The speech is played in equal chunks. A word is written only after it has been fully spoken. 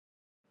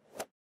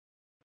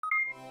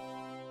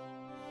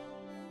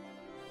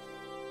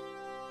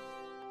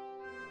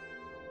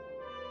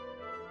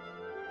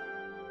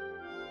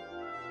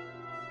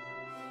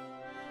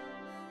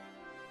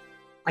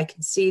I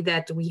can see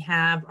that we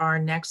have our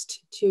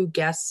next two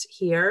guests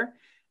here.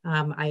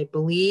 I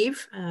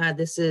believe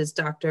this is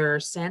Dr.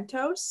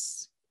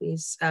 Santos.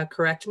 Please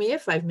correct me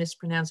if I've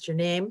mispronounced your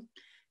name,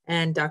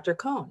 and Dr.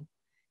 Cohn.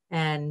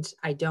 And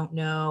I don't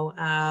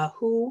know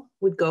who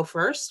would go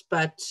first,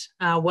 but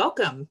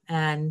welcome.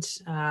 And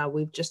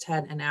we've just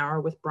had an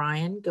hour with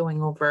Brian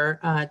going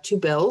over two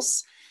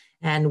bills,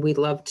 and we'd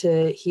love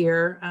to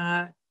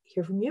hear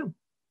from you.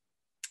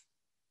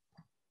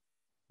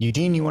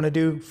 Eugene, you want to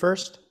do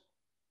first?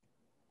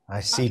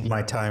 I cede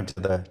my time to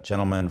the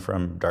gentleman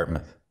from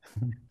Dartmouth.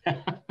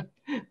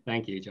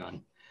 Thank you,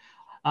 John.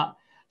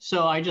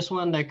 So I just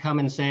wanted to come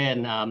and say,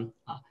 and I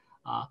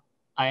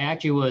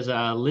actually was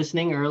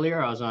listening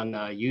earlier. I was on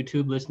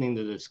YouTube listening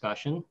to the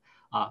discussion.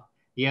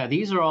 Yeah,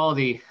 these are all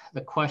the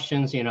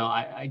questions.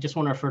 I just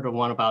want to refer to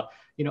one about,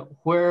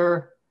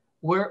 where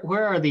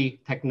are the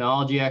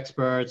technology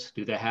experts?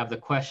 Do they have the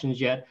questions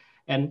yet?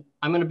 And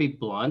I'm going to be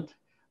blunt.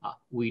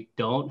 We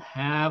don't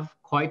have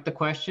quite the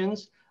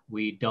questions.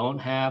 We don't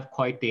have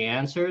quite the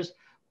answers,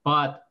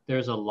 but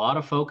there's a lot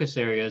of focus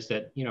areas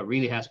that,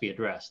 really has to be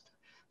addressed.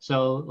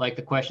 So like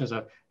the questions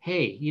of,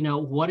 hey,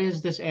 what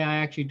is this AI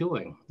actually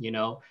doing?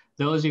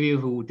 Those of you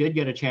who did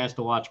get a chance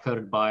to watch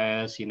Coded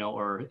Bias,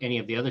 or any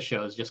of the other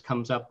shows, just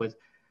comes up with,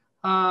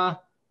 why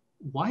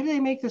do they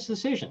make this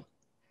decision?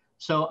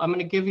 So I'm going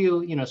to give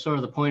you, sort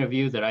of the point of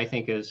view that I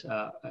think is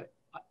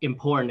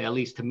important, at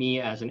least to me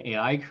as an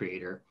AI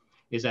creator,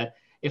 is that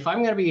if I'm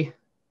going to be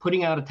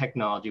putting out a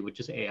technology,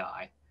 which is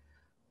AI,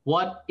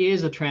 what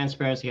is the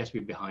transparency has to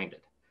be behind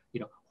it?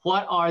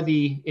 What are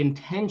the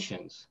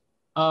intentions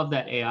of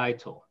that AI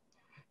tool?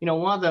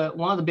 One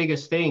of the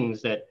biggest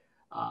things that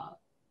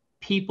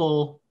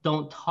people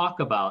don't talk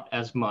about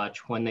as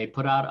much when they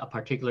put out a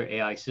particular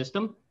AI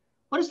system,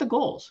 what is the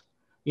goals?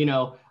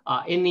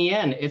 In the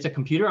end, it's a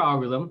computer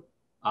algorithm.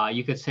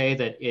 You could say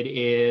that it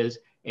is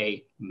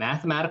a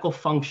mathematical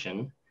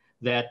function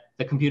that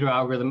the computer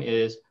algorithm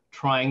is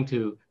trying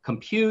to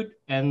compute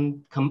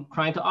and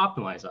trying to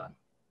optimize on.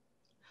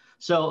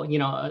 So,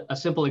 a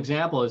simple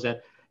example is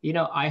that,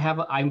 I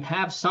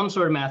have some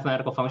sort of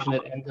mathematical function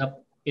that ends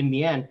up in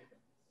the end,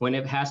 when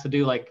it has to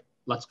do, like,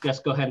 let's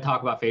just go ahead and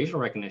talk about facial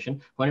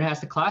recognition. When it has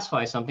to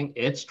classify something,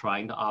 it's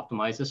trying to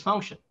optimize this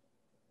function.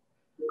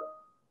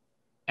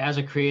 As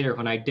a creator,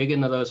 when I dig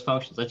into those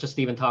functions, let's just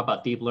even talk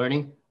about deep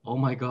learning. Oh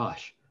my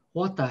gosh,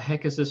 what the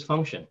heck is this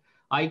function?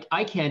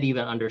 I can't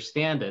even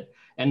understand it.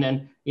 And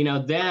then,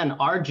 then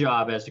our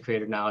job as the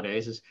creator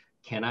nowadays is,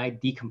 can I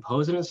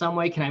decompose it in some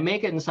way? Can I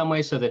make it in some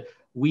way so that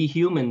we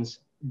humans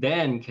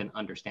then can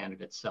understand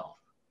it itself?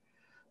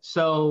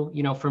 So,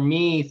 for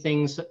me,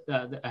 things,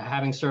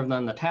 having served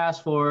on the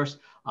task force,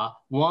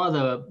 one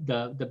of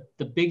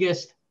the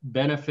biggest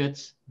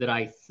benefits that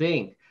I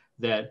think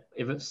that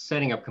if it's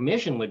setting up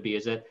commission would be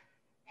is that,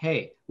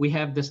 hey, we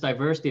have this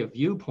diversity of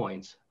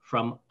viewpoints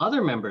from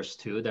other members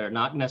too that are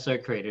not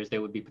necessarily creators. They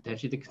would be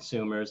potentially the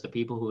consumers, the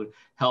people who would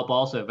help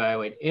also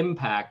evaluate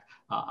impact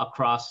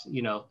across,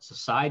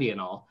 society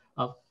and all,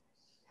 of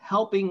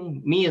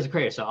helping me as a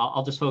creator. So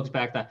I'll just focus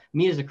back on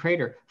me as a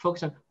creator,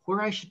 focus on where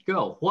I should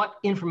go. What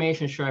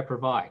information should I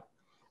provide?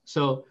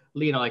 So,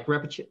 like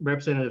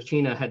Representative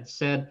Chena had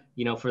said,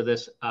 for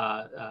this,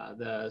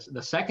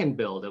 the second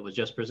bill that was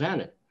just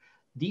presented,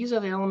 these are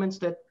the elements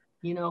that,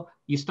 you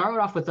start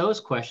off with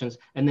those questions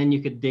and then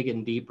you could dig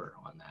in deeper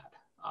on that.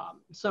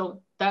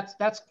 So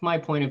that's my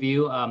point of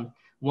view.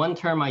 One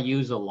term I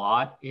use a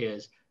lot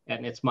is,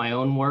 and it's my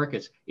own work,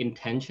 is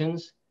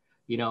intentions.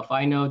 If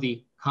I know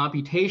the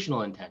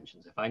computational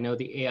intentions, if I know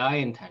the AI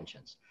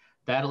intentions,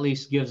 that at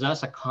least gives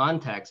us a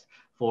context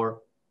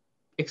for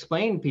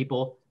explaining to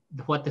people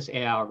what this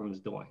AI algorithm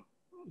is doing.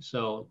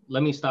 So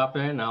let me stop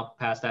there and I'll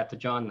pass that to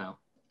John now.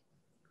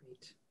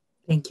 Great,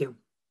 thank you.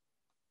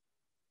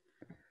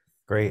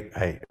 Great,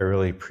 I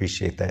really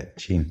appreciate that,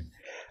 Gene.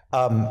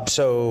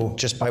 So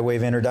just by way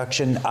of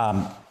introduction,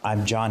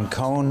 I'm John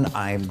Cohn.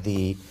 I'm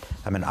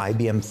an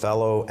IBM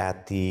fellow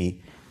at the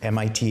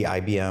MIT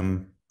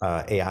IBM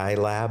AI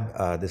lab.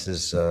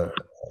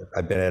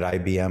 I've been at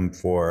IBM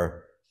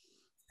for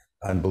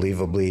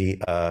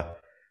unbelievably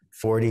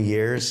 40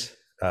 years.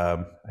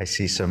 I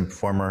see some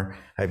former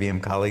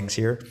IBM colleagues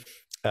here,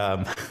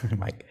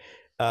 Mike.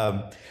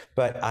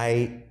 But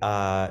I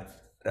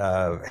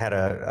had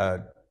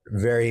a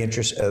very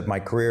interesting,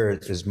 my career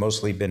has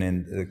mostly been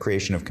in the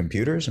creation of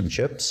computers and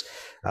chips.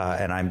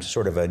 And I'm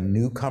sort of a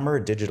newcomer,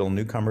 a digital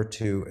newcomer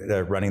to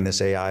running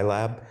this AI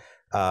lab.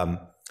 And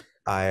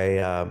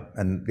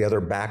the other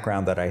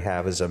background that I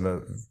have is I'm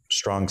a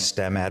strong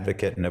STEM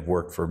advocate and have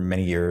worked for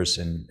many years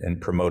in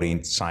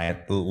promoting science,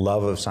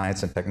 love of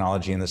science and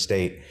technology in the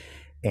state,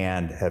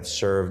 and have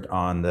served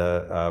on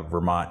the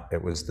Vermont,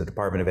 it was the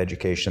Department of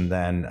Education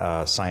then,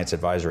 Science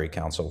Advisory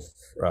Council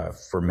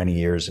for many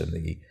years in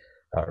the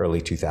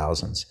early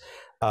 2000s.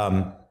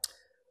 I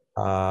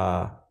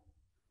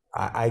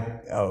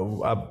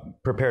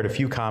prepared a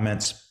few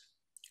comments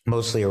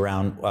mostly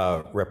around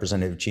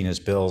Representative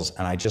Chena's bills,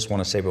 and I just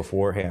want to say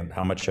beforehand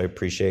how much I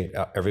appreciate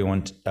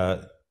everyone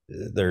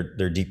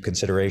their deep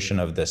consideration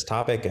of this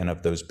topic and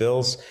of those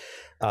bills.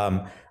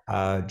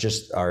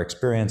 Just our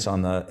experience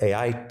on the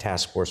AI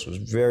task force was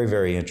very,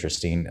 very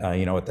interesting.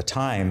 At the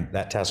time,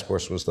 that task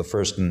force was the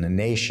first in the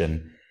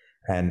nation,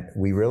 and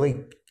we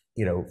really,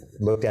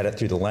 looked at it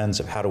through the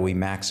lens of how do we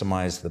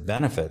maximize the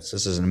benefits.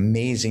 This is an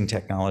amazing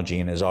technology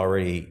and is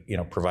already,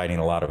 providing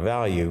a lot of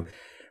value.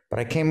 But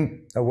I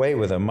came away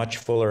with a much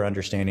fuller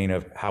understanding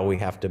of how we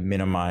have to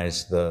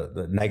minimize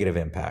the negative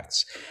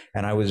impacts.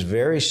 And I was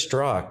very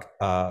struck.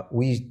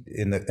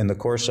 In the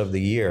course of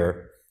the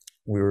year,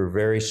 we were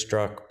very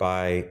struck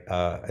by,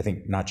 I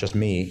think not just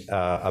me,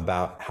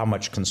 about how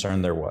much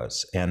concern there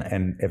was.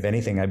 And if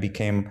anything, I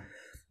became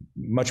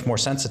much more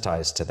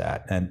sensitized to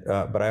that.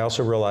 But I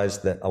also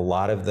realized that a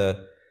lot of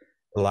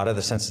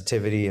the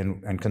sensitivity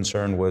and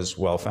concern was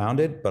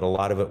well-founded, but a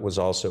lot of it was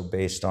also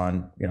based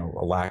on,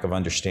 a lack of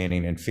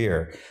understanding and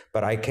fear.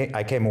 But I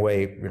came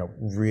away,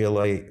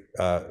 really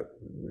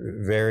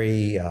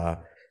very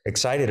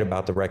excited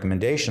about the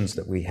recommendations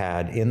that we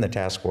had in the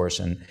task force,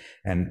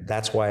 and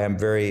that's why I'm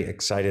very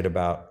excited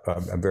about.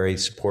 I'm very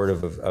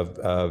supportive of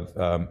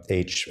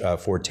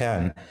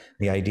H410,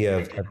 the idea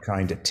of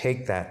trying to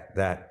take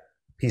that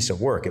piece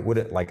of work. It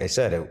would, like I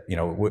said,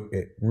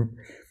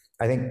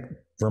 I think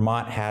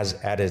Vermont has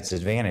at its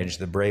advantage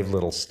the brave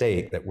little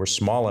state that we're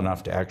small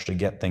enough to actually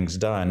get things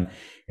done.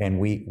 And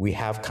we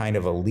have kind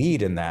of a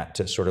lead in that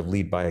to sort of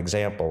lead by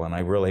example. And I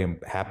really am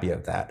happy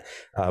of that.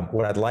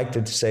 What I'd like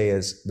to say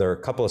is there are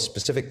a couple of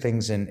specific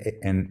things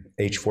in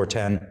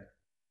H410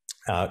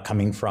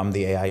 coming from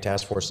the AI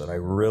task force that I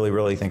really,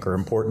 really think are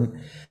important.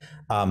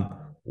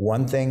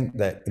 One thing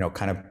that,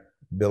 kind of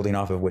building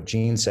off of what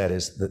Jean said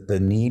is the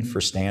need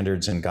for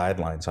standards and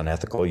guidelines on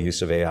ethical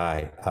use of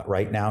AI.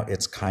 Right now,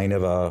 it's kind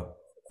of a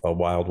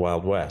wild,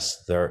 wild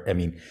west.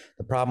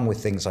 The problem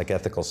with things like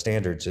ethical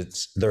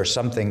standards, there are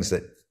some things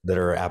that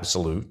are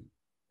absolute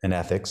in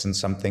ethics and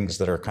some things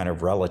that are kind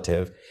of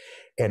relative.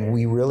 And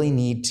we really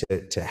need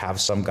to have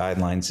some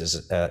guidelines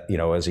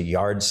as a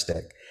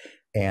yardstick.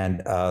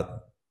 And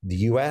the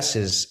U.S.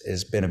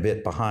 has been a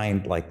bit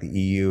behind, like the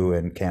EU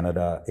and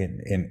Canada,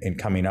 in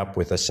coming up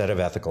with a set of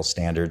ethical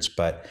standards.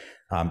 But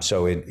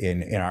so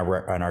in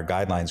our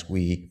guidelines,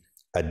 we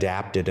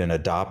adapted and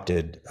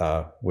adopted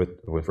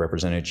with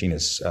Representative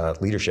Gina's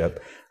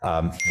leadership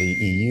the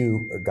EU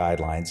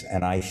guidelines,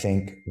 and I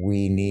think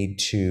we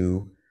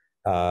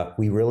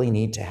really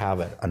need to have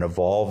an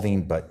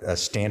evolving but a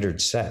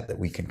standard set that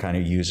we can kind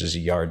of use as a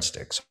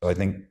yardstick. So I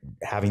think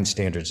having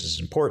standards is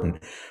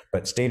important,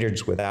 but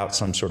standards without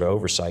some sort of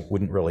oversight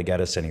wouldn't really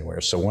get us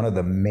anywhere. So one of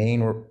the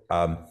main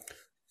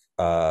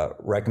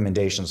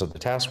recommendations of the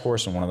task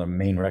force and one of the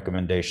main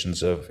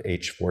recommendations of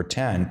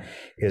H410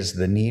 is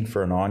the need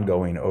for an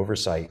ongoing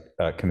oversight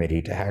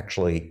committee to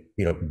actually,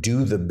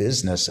 do the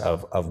business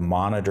of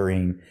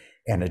monitoring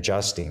and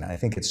adjusting. I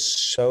think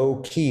it's so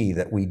key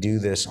that we do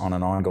this on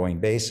an ongoing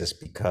basis,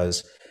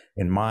 because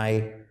in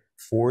my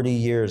 40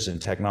 years in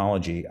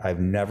technology, I've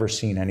never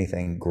seen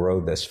anything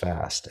grow this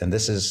fast. And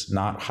this is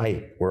not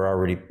hype. We're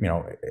already,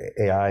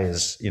 AI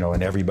is,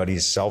 in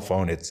everybody's cell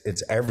phone.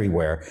 It's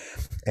everywhere.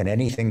 And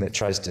anything that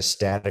tries to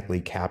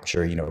statically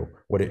capture,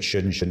 what it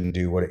should and shouldn't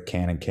do, what it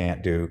can and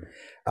can't do,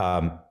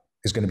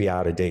 is going to be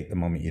out of date the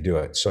moment you do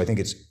it. So I think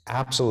it's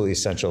absolutely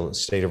essential that the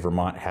state of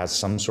Vermont has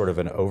some sort of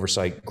an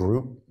oversight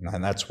group.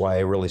 And that's why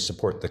I really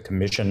support the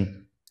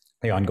commission,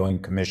 the ongoing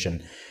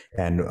commission,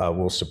 and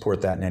will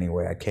support that in any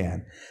way I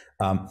can.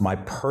 My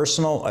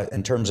personal,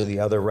 in terms of the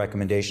other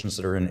recommendations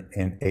that are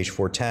in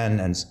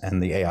H410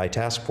 and the AI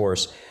task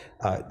force,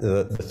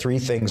 the three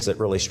things that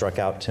really struck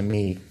out to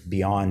me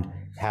beyond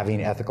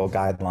having ethical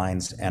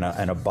guidelines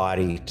and a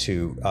body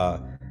to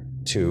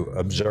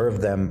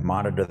observe them,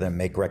 monitor them,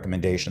 make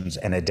recommendations,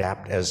 and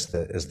adapt as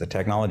the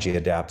technology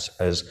adapts.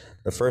 As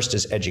the first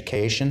is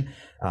education.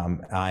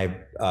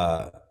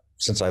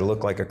 Since I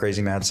look like a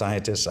crazy mad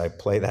scientist, I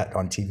play that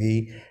on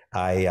TV.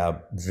 I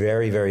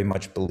very, very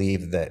much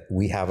believe that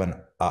we have an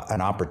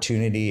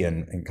opportunity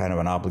and kind of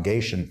an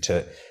obligation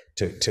to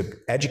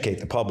educate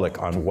the public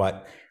on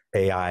what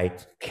AI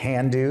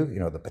can do,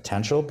 the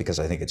potential, because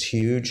I think it's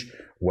huge,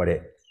 what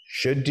it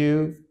should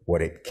do,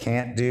 what it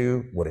can't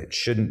do, what it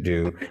shouldn't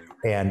do.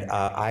 And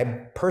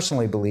I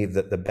personally believe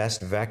that the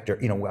best vector,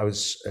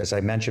 as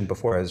I mentioned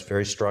before, I was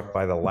very struck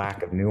by the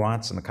lack of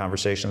nuance in the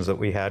conversations that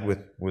we had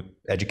with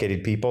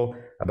educated people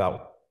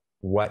about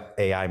what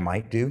AI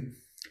might do.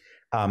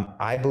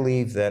 I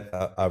believe that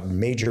a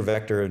major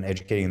vector in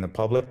educating the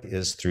public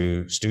is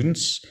through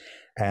students.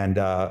 And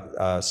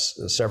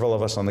several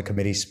of us on the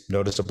committee,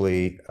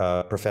 noticeably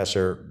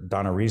Professor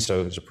Donna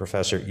Riso, who's a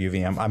professor at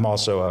UVM. I'm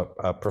also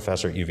a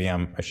professor at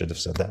UVM, I should have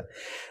said that.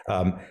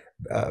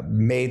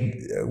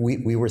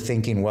 We were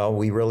thinking, well,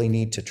 we really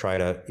need to try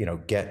to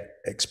get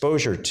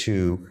exposure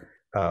to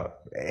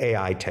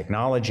AI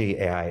technology,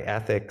 AI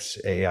ethics,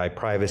 AI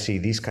privacy,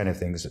 these kind of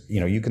things.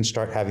 You can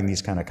start having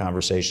these kind of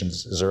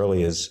conversations as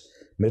early as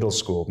middle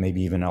school,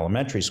 maybe even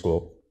elementary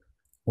school.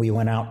 we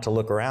went out to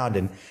look around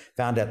and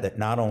found out that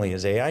not only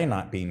is AI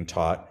not being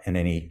taught in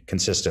any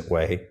consistent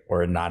way,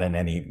 or not in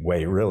any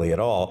way really at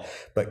all,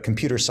 but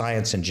computer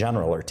science in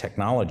general, or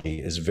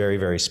technology, is very,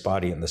 very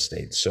spotty in the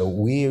States. So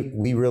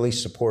we really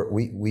support,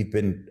 we've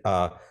been,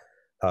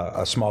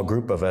 a small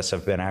group of us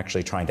have been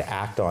actually trying to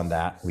act on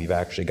that. We've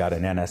actually got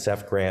an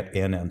NSF grant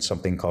in on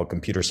something called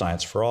Computer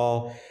Science for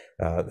All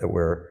that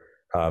we're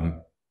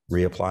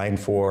reapplying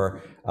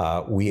for.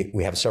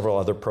 We have several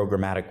other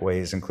programmatic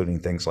ways, including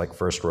things like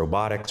FIRST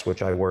Robotics,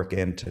 which I work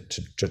in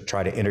to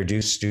try to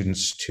introduce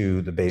students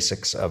to the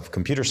basics of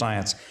computer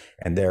science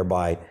and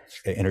thereby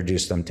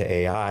introduce them to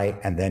AI,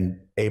 and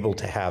then able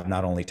to have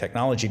not only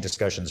technology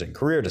discussions and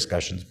career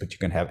discussions, but you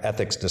can have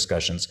ethics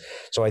discussions.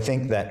 So I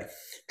think that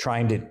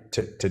trying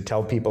to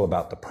tell people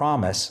about the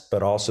promise,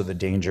 but also the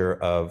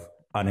danger of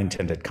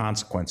unintended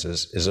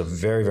consequences, is a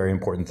very, very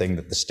important thing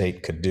that the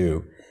state could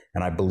do.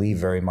 And I believe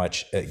very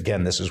much,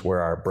 again, this is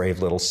where our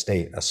brave little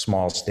state, a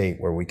small state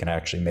where we can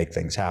actually make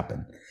things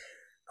happen.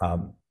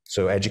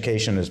 So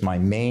education is my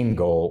main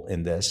goal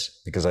in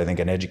this, because I think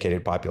an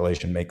educated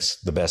population makes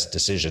the best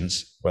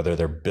decisions, whether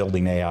they're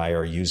building AI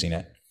or using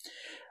it.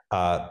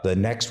 The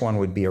next one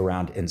would be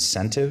around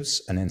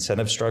incentives, an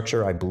incentive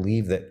structure. I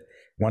believe that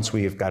once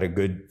we've got a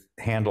good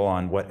handle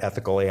on what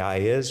ethical AI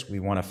is, we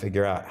want to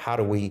figure out how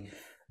do we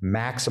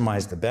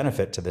maximize the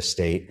benefit to the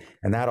state,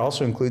 and that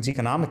also includes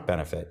economic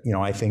benefit. You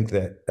know, I think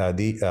that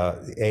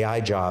the AI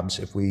jobs,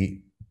 if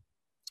we,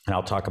 and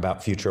I'll talk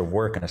about future of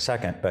work in a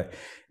second, but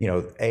you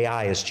know,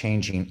 AI is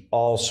changing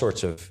all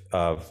sorts of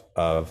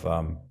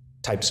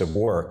types of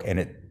work, and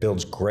it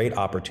builds great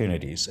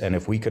opportunities. And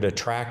if we could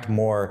attract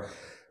more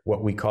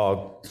what we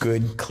call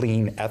good,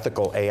 clean,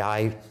 ethical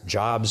AI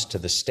jobs to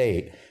the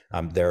state,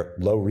 they're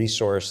low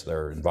resource,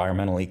 they're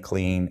environmentally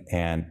clean,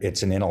 and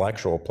it's an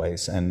intellectual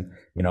place. And,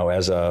 you know,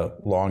 as a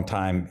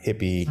longtime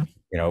hippie,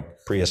 you know,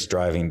 Prius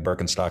driving,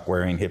 Birkenstock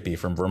wearing hippie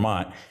from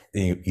Vermont,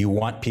 you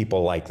want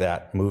people like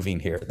that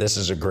moving here. This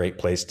is a great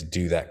place to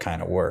do that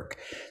kind of work.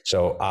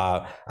 So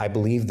I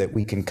believe that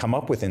we can come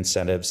up with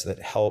incentives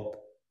that help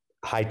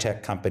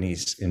high-tech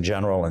companies in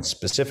general, and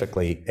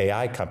specifically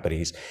AI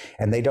companies,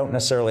 and they don't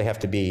necessarily have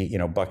to be, you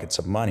know, buckets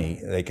of money.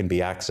 They can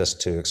be access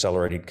to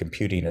accelerated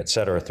computing, et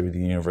cetera, through the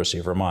University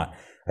of Vermont.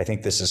 I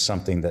think this is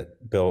something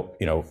that Bill,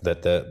 you know,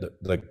 that the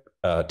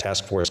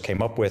task force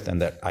came up with,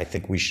 and that I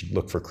think we should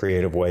look for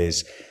creative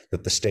ways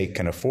that the state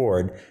can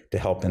afford to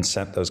help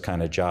incent those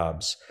kind of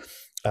jobs.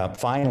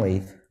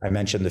 Finally, I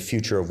mentioned the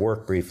future of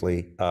work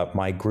briefly.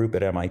 My group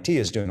at MIT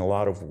is doing a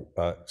lot of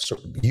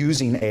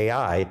using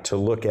AI to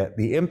look at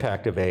the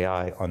impact of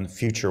AI on the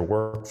future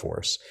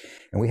workforce.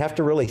 And we have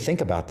to really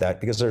think about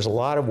that, because there's a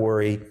lot of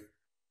worry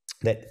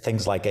that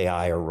things like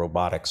AI or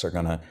robotics are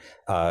going to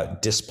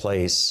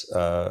displace,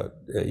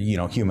 you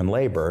know, human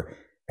labor.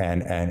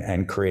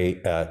 And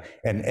create,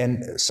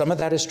 and some of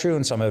that is true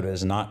and some of it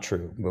is not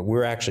true, but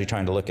we're actually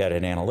trying to look at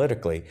it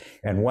analytically.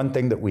 And one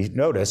thing that we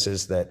notice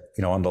is that,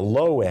 you know, on the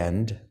low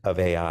end of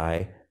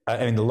AI,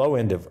 I mean, the low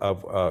end of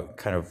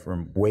kind of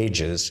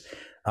wages,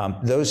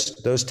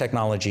 those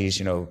technologies,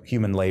 you know,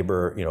 human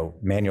labor, you know,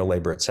 manual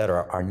labor, et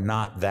cetera, are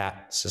not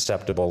that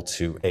susceptible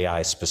to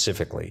AI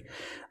specifically.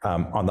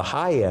 On the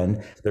high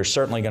end, there's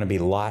certainly going to be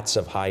lots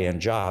of high-end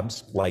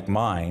jobs like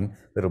mine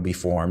that'll be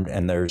formed,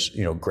 and there's,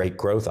 you know, great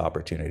growth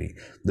opportunity.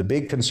 The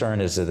big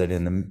concern is that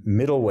in the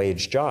middle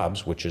wage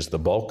jobs, which is the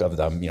bulk of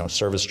them, you know,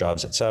 service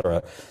jobs, et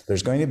cetera,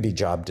 there's going to be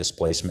job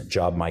displacement,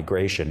 job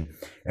migration.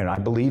 And I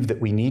believe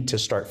that we need to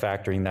start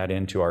factoring that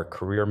into our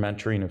career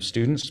mentoring of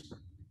students.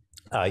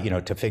 You know,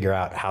 to figure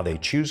out how they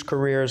choose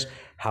careers,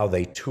 how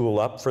they tool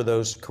up for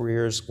those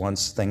careers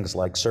once things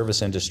like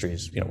service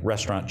industries, you know,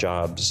 restaurant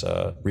jobs,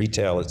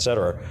 retail, et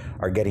cetera,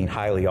 are getting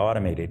highly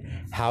automated.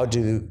 How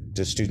do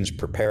students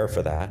prepare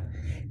for that?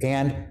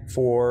 And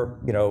for,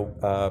 you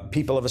know,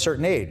 people of a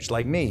certain age,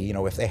 like me, you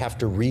know, if they have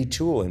to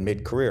retool in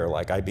mid-career,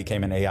 like I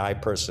became an AI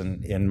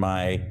person in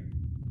my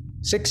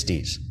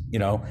 60s, you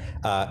know,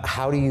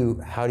 how do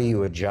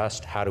you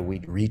adjust? How do we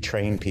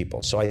retrain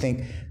people? So I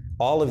think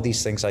all of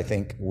these things, I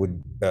think,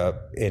 would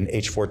in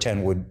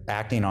H410 would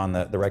acting on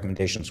the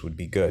recommendations would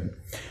be good.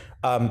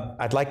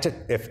 I'd like to,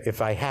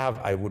 if I have,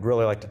 I would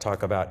really like to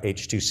talk about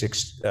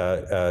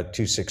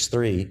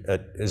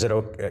H263. Is it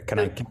okay? Can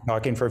I keep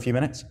talking for a few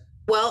minutes?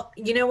 Well,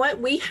 you know what?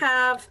 We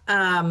have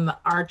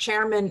our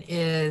chairman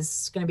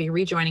is going to be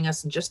rejoining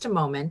us in just a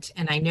moment,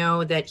 and I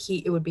know that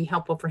it would be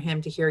helpful for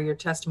him to hear your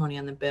testimony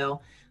on the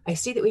bill. I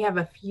see that we have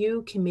a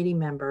few committee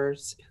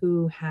members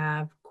who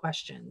have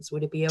questions.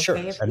 Would it be okay? Sure.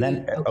 If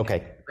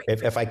okay.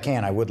 If I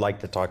can, I would like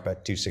to talk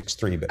about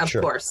 263, but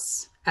sure. Of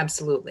course.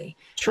 Absolutely.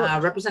 Sure.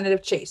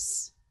 Representative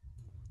Chase.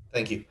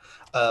 Thank you.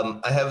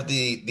 I have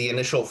the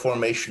initial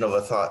formation of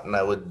a thought, and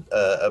I would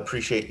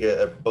appreciate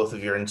both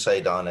of your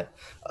insight on it.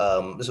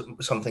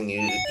 Something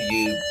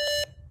you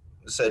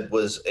said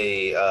was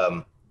the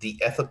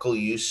ethical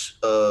use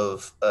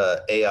of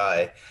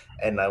AI,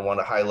 and I want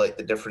to highlight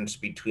the difference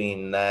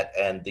between that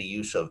and the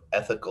use of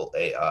ethical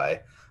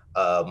AI.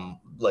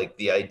 Like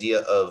the idea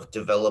of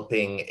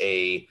developing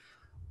a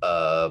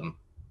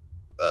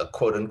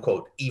quote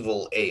unquote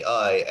evil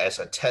AI as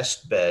a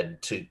test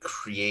bed to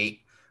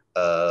create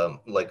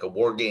like a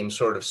war game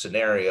sort of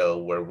scenario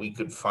where we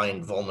could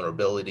find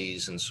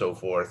vulnerabilities and so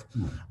forth,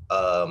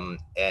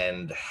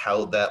 and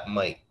how that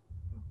might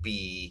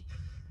be.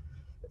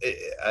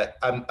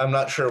 I'm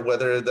not sure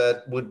whether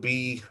that would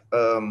be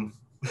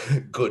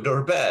good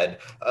or bad,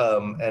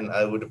 and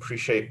I would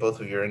appreciate both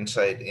of your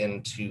insight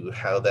into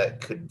how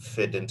that could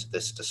fit into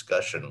this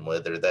discussion,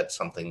 whether that's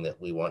something that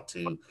we want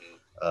to.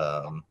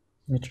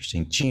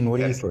 Interesting. Gene, what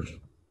do you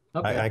think?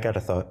 Okay. I got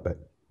a thought, but.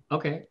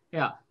 Okay,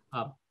 yeah.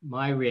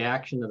 My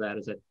reaction to that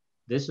is that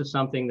this is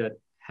something that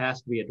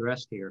has to be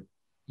addressed here.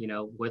 You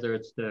know, whether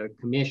it's the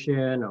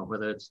commission or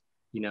whether it's,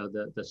 you know,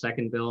 the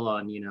second bill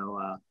on,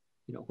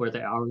 where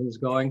the algorithm is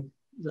going.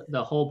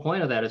 The whole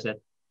point of that is that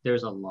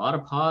there's a lot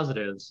of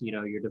positives. You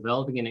know, you're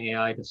developing an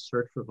AI to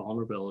search for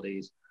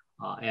vulnerabilities,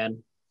 and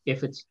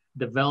if it's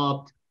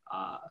developed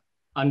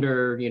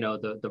under,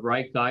 the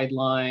right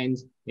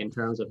guidelines in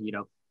terms of,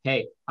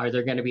 hey, are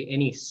there going to be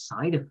any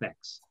side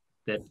effects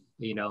that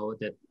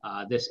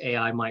this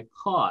AI might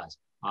cause?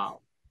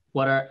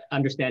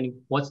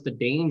 What's the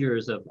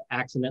dangers of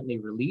accidentally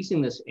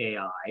releasing this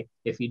AI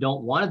if you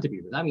don't want it to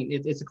be? I mean,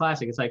 it's a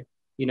classic. It's like,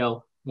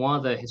 one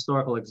of the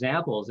historical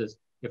examples is,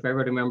 if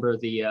everybody remember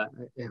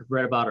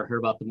read about or heard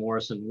about the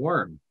Morrison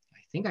worm. I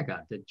think I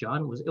got it.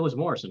 It was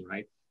Morrison,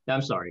 right?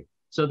 I'm sorry.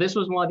 So this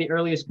was one of the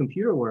earliest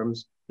computer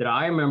worms that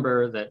I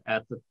remember that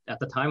at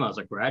the time I was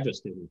a graduate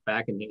student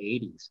back in the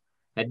 80s,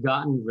 had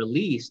gotten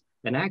released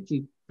and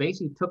actually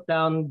basically took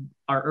down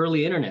our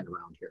early internet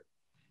around here.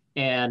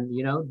 And,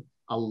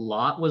 a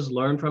lot was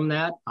learned from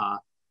that. I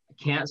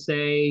can't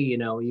say,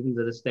 even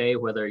to this day,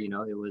 whether,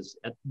 it was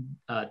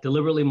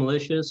deliberately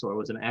malicious or it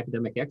was an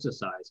academic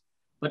exercise,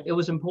 but it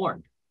was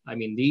important. I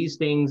mean, these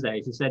things that,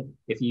 as you said,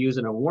 if you use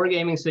in a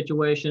wargaming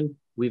situation,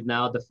 we've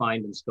now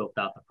defined and scoped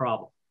out the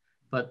problem.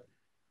 But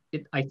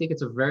I think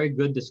it's a very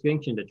good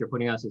distinction that you're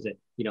putting us as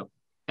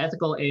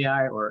ethical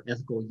AI or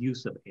ethical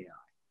use of AI.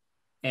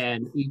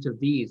 And each of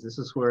these, this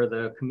is where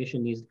the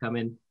commission needs to come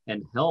in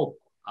and help,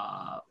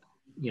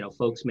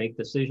 folks make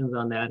decisions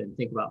on that and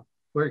think about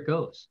where it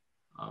goes.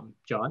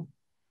 John?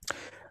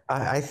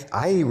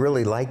 I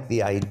really like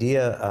the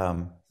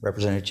idea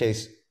Representative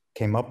Chase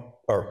came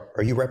up, or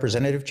are you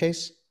Representative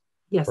Chase?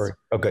 Yes.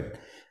 Oh, good.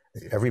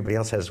 Everybody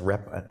else has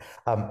rep.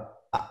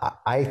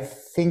 I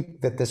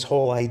think that this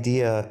whole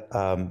idea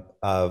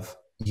of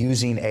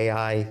using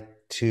AI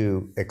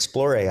to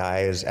explore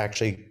AI is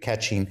actually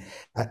catching.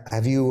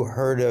 Have you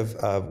heard of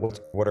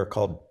what are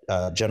called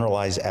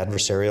generalized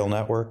adversarial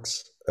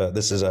networks?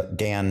 This is a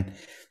GAN.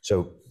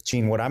 So,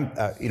 Gene, what I'm,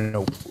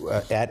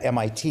 at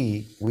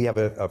MIT, we have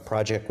a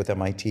project with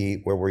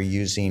MIT where we're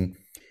using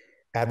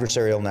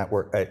adversarial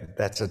network.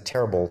 That's a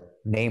terrible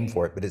name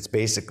for it, but it's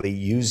basically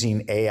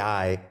using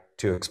AI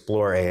to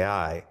explore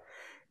AI.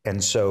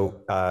 And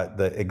so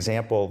the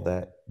example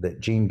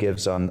that Gene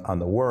gives on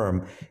the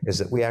worm is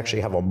that we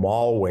actually have a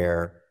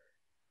malware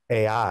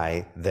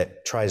AI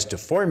that tries to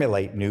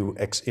formulate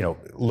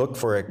look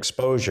for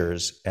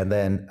exposures, and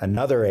then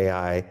another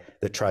AI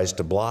that tries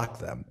to block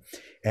them.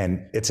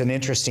 And it's an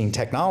interesting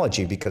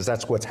technology because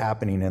that's what's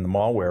happening in the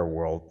malware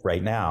world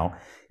right now,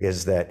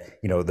 is that,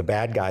 the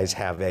bad guys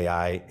have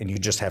AI and you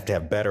just have to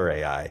have better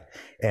AI.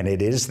 And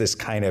it is this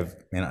kind of,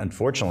 and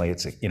unfortunately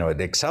it's,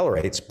 it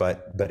accelerates,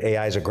 but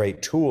AI is a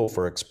great tool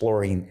for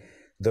exploring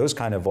those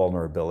kind of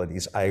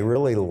vulnerabilities. I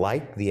really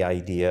like the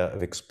idea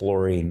of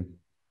exploring,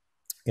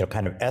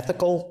 kind of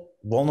ethical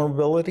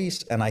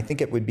vulnerabilities. And I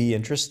think it would be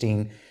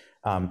interesting.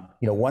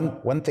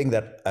 One thing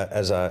that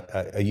as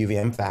a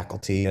UVM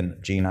faculty,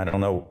 and Gene, I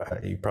don't know,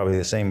 you're probably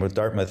the same with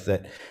Dartmouth,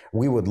 that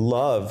we would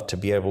love to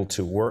be able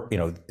to work,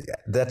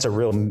 that's a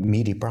real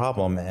meaty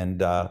problem.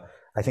 And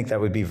I think that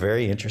would be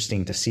very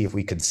interesting to see if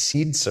we could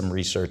seed some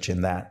research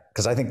in that,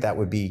 because I think that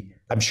would be,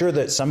 I'm sure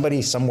that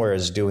somebody somewhere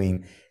is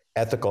doing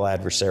ethical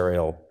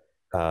adversarial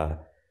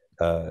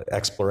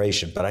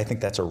exploration, but I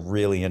think that's a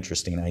really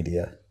interesting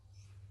idea.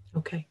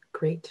 Okay,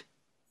 great.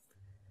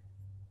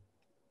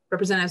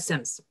 Representative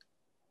Sims.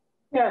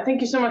 Yeah,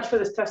 thank you so much for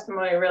this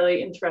testimony.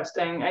 Really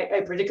interesting.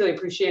 I particularly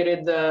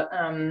appreciated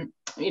the,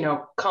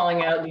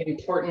 calling out the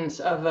importance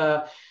of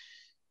a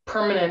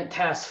permanent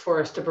task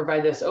force to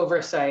provide this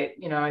oversight.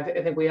 I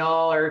think we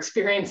all are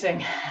experiencing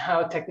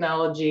how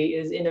technology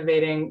is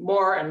innovating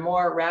more and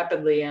more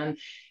rapidly, and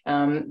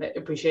I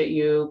appreciate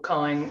you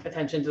calling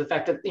attention to the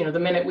fact that, the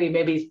minute we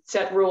maybe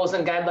set rules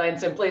and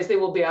guidelines in place, they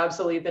will be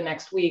obsolete the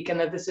next week, and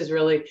that this is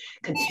really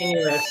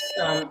continuous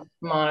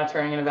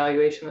monitoring and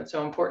evaluation that's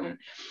so important.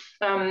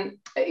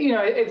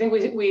 I think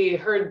we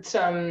heard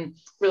some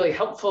really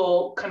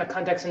helpful kind of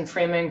context and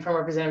framing from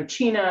Representative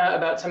China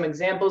about some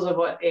examples of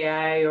what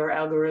AI or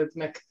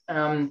algorithmic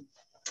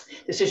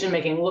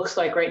decision-making looks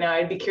like right now.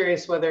 I'd be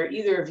curious whether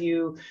either of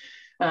you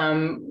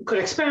could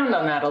expound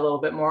on that a little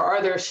bit more.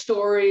 Are there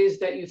stories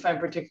that you find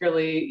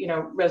particularly,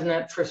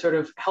 resonant for sort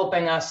of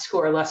helping us who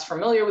are less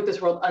familiar with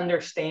this world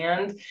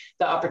understand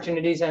the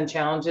opportunities and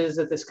challenges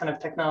that this kind of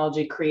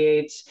technology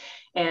creates?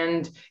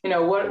 And,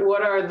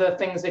 what are the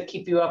things that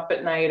keep you up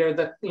at night, or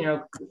the,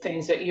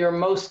 things that you're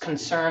most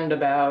concerned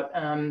about,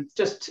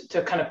 just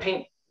to kind of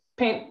paint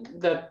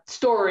the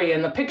story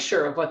and the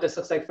picture of what this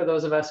looks like for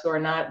those of us who are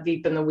not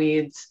deep in the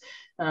weeds,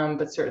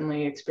 but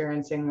certainly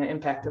experiencing the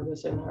impact of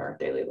this in our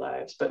daily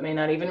lives, but may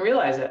not even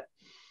realize it.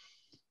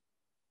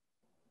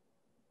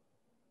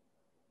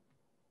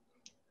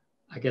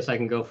 I guess I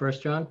can go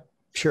first, John?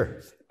 Sure.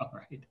 All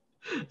right.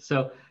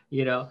 So,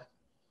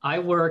 I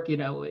work,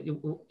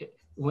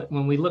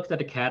 when we looked at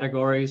the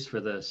categories for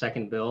the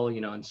second bill,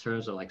 in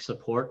terms of like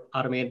support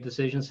automated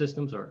decision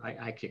systems, or I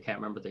actually can't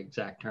remember the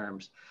exact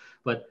terms,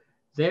 but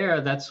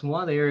that's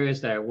one of the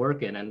areas that I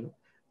work in. And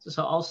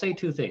so I'll say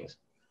two things.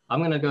 I'm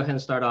going to go ahead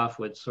and start off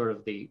with sort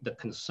of the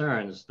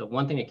concerns. The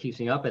one thing that keeps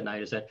me up at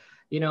night is that,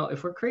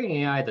 if we're creating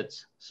AI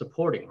that's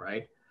supporting,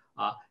 right?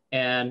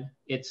 And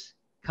it's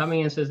coming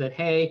in and says that,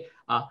 hey,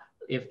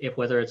 if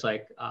whether it's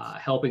like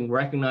helping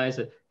recognize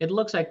that it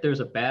looks like there's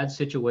a bad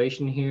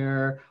situation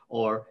here,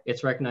 or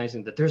it's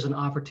recognizing that there's an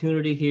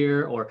opportunity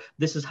here, or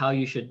this is how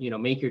you should,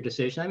 make your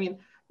decision. I mean,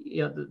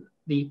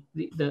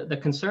 the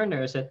concern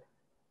there is that,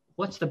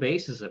 what's the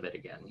basis of it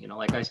again?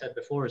 Like I said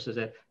before, is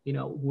that,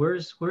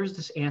 where's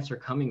this answer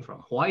coming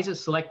from? Why is it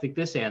selecting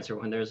this answer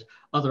when there's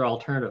other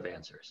alternative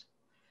answers?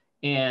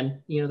 And,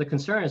 the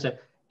concern is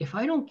that if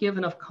I don't give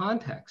enough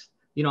context,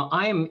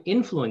 I am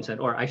influencing,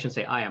 or I shouldn't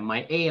say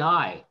my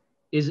AI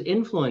is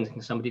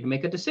influencing somebody to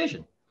make a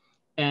decision.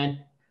 And,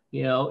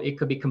 it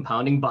could be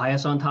compounding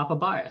bias on top of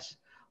bias.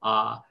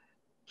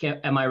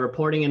 Am I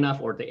reporting enough,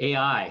 or the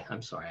AI,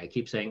 I'm sorry, I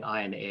keep saying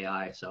I and the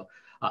AI. So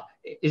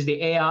is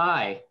the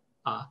AI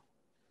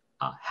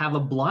have a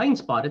blind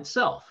spot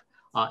itself?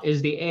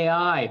 Is the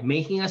AI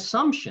making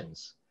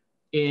assumptions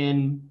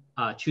in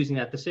choosing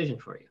that decision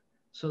for you?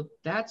 So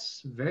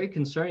that's very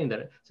concerning. That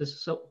it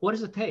says, so what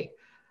does it take?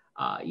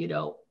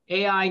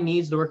 AI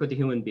needs to work with the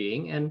human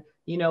being, and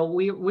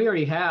we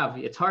already have.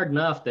 It's hard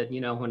enough that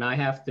when I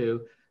have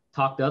to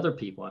talk to other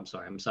people, I'm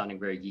sorry, I'm sounding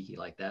very geeky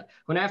like that.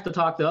 When I have to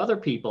talk to other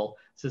people,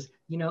 it says,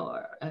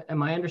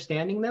 am I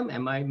understanding them?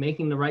 Am I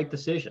making the right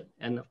decision?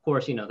 And of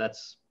course,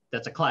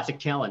 that's a classic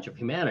challenge of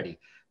humanity.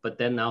 But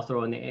then now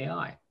throw in the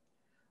AI.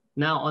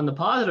 Now, on the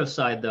positive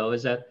side, though,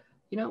 is that,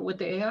 with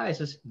the AI, it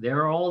says there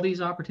are all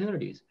these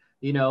opportunities.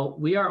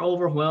 We are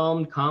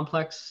overwhelmed,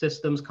 complex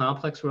systems,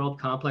 complex world,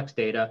 complex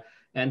data,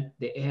 and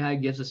the AI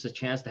gives us a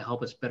chance to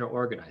help us better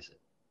organize it.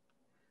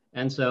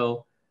 And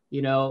so,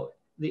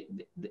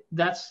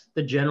 that's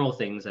the general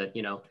things that,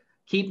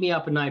 keep me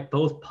up at night,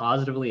 both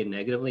positively and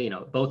negatively,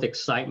 both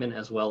excitement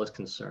as well as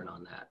concern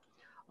on that.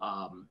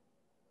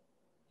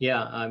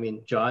 Yeah, I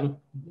mean, John,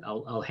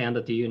 I'll hand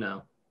it to you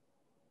now.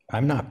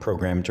 I'm not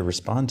programmed to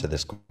respond to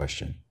this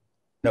question.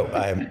 No,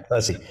 I'm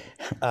fuzzy.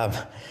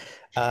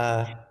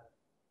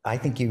 I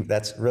think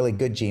that's really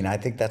good, Gene. I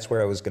think that's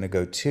where I was going to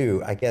go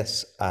too. I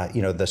guess,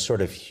 the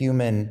sort of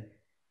human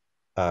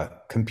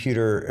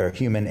computer or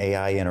human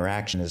AI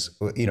interaction is,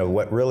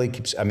 what really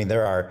keeps,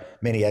 there are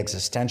many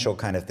existential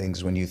kind of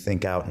things when you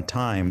think out in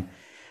time,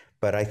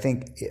 but I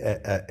think,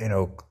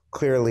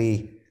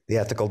 clearly the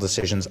ethical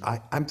decisions,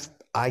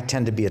 I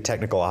tend to be a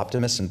technical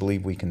optimist and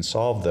believe we can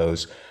solve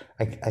those.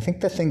 I think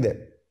the thing that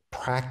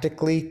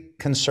practically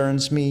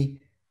concerns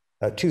me,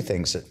 two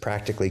things that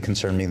practically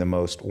concern me the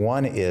most.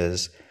 One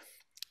is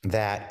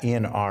that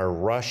in our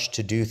rush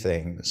to do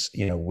things,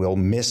 we'll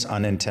miss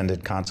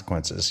unintended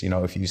consequences.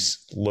 If you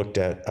looked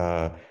at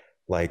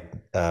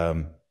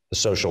The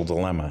Social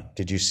Dilemma,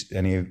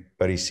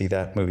 anybody see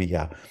that movie?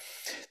 Yeah.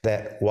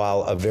 That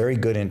while a very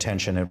good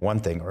intention in one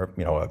thing, or,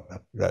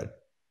 a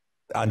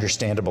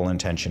understandable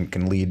intention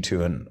can lead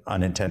to an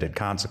unintended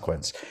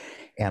consequence.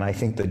 And I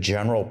think the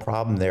general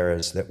problem there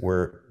is that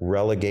we're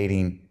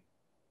relegating,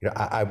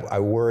 I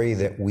worry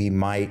that we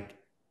might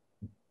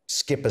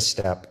skip a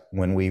step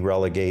when we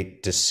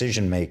relegate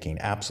decision-making,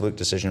 absolute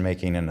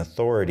decision-making and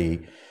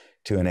authority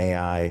to an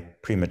AI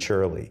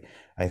prematurely.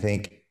 I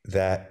think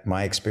that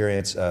my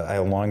experience, I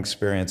have a long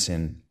experience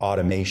in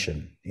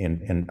automation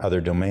in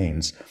other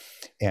domains.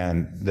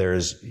 And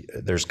there's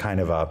kind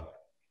of a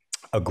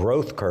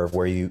growth curve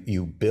where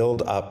you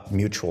build up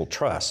mutual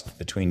trust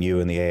between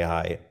you and the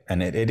AI.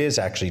 And it is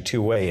actually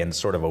two-way in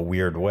sort of a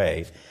weird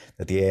way,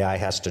 that the AI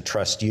has to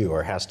trust you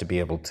or has to be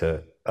able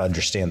to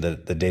understand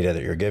the data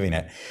that you're giving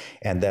it.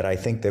 And that I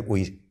think that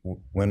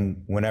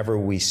whenever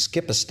we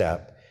skip a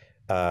step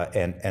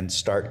and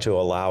start to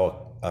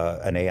allow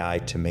an AI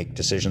to make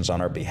decisions on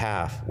our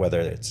behalf,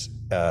 whether it's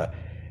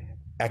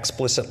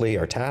explicitly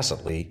or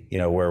tacitly,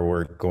 where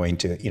we're going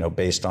to,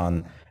 based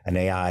on an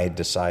AI,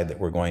 decide that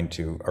we're going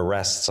to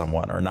arrest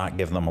someone or not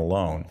give them a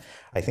loan.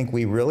 I think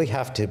we really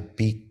have to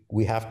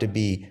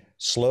be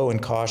slow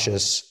and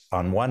cautious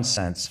on one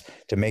sense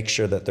to make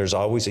sure that there's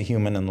always a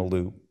human in the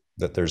loop,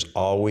 that there's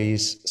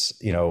always,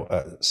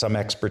 some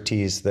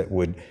expertise that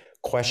would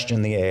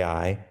question the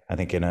AI, I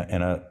think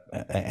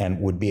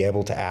and would be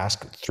able to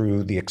ask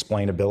through the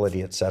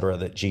explainability, et cetera,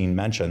 that Jean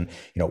mentioned,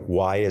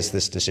 why is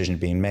this decision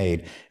being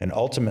made? And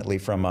ultimately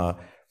from a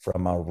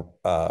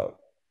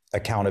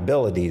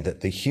accountability,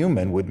 that the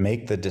human would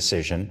make the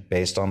decision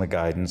based on the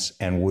guidance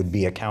and would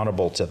be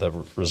accountable to the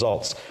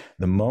results.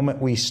 The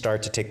moment we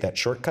start to take that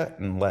shortcut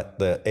and let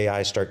the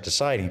AI start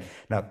deciding,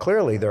 now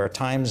clearly there are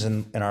times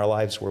in our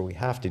lives where we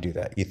have to do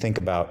that. You think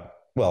about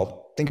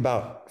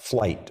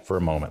flight for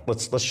a moment.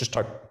 Let's just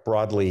talk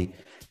broadly,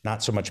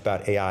 not so much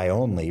about AI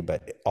only,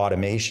 but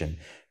automation.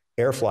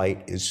 Air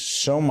flight is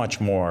so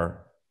much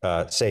more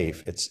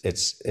safe.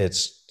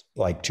 It's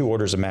like 2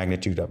 orders of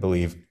magnitude, I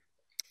believe,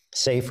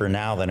 safer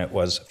now than it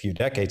was a few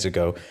decades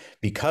ago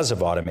because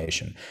of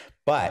automation.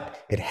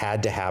 But it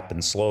had to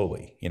happen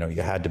slowly. You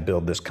had to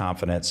build this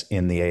confidence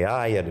in the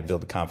AI. You had to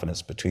build the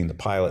confidence between the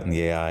pilot and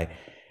the AI.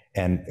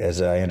 And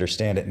as I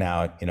understand it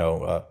now,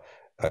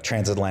 a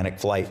transatlantic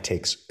flight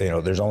takes,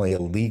 there's only a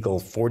legal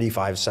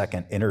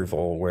 45-second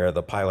interval where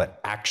the pilot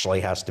actually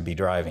has to be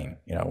driving,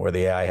 where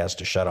the AI has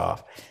to shut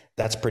off.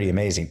 That's pretty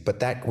amazing.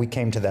 But we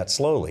came to that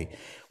slowly.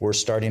 We're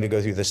starting to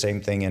go through the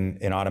same thing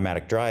in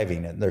automatic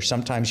driving. And there's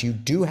sometimes you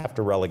do have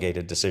to relegate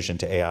a decision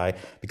to AI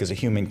because a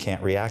human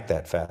can't react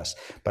that fast.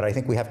 But I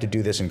think we have to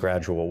do this in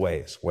gradual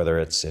ways, whether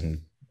it's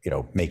in,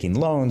 making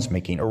loans,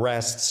 making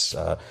arrests,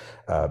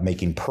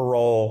 making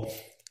parole.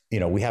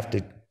 We have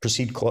to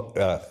proceed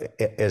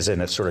as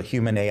in a sort of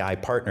human AI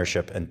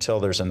partnership until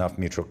there's enough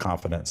mutual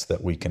confidence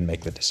that we can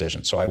make the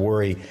decision. So I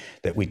worry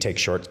that we take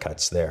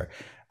shortcuts there.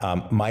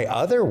 My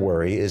other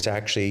worry is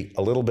actually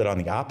a little bit on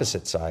the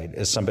opposite side.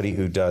 As somebody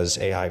who does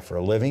AI for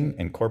a living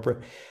in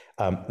corporate,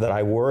 that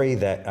I worry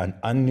that an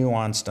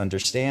unnuanced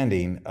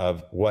understanding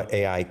of what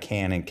AI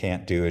can and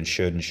can't do and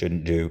should and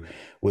shouldn't do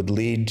would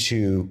lead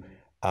to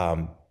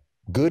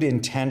good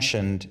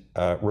intentioned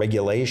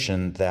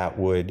regulation that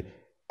would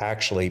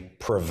actually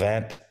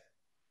prevent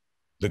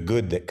the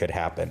good that could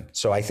happen.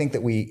 So I think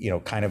that we,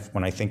 kind of,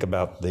 when I think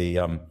about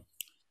the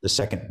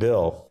second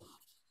bill,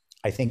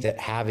 I think that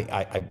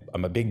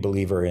I'm a big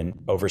believer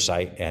in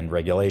oversight and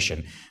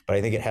regulation, but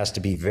I think it has to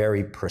be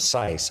very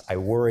precise. I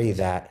worry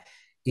that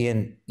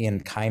in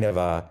kind of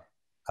a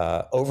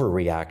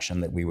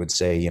overreaction that we would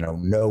say,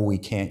 no, we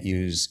can't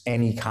use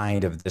any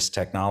kind of this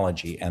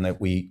technology, and that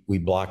we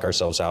block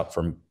ourselves out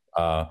from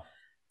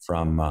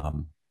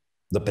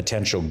the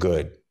potential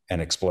good and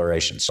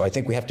exploration. So I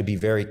think we have to be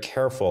very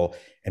careful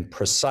and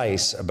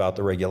precise about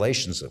the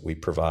regulations that we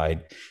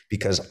provide,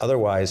 because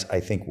otherwise I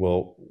think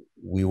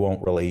we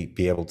won't really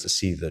be able to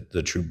see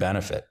the true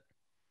benefit.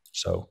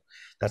 So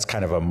that's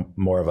kind of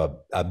more of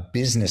a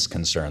business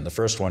concern. The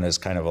first one is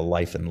kind of a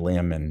life and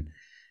limb and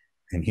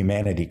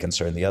humanity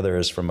concern. The other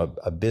is from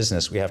a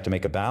business. We have to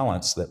make a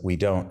balance that we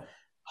don't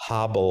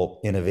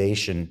hobble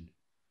innovation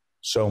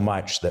so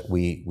much that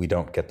we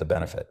don't get the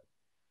benefit.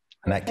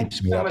 And that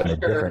keeps me up in a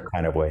different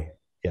kind of way.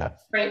 Yeah.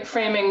 Right.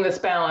 Framing this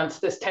balance,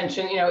 this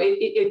tension,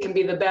 it can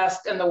be the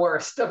best and the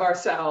worst of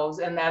ourselves.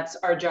 And that's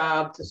our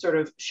job to sort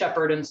of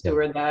shepherd and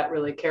steward that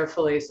really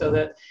carefully, so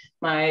that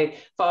my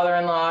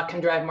father-in-law can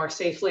drive more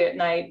safely at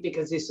night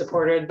because he's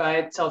supported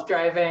by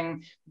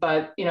self-driving,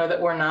 but, that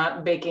we're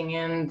not baking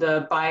in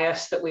the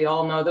bias that we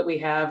all know that we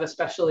have,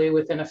 especially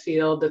within a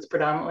field that's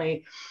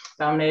predominantly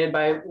dominated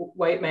by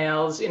white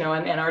males, and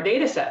our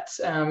data sets,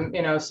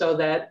 so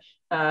that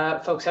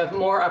folks have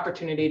more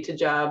opportunity to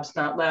jobs,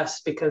 not less,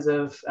 because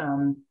of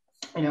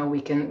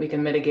we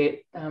can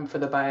mitigate for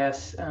the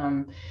bias,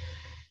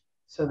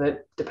 so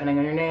that depending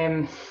on your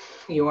name,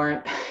 you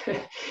aren't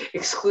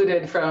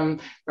excluded from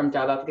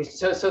job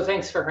applications. So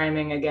thanks for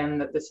framing again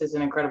that this is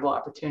an incredible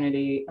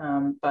opportunity,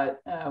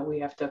 but we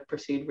have to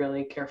proceed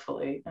really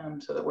carefully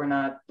so that we're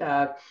not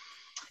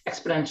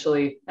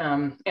exponentially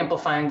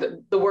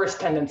amplifying the worst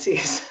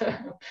tendencies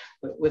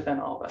within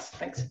all of us.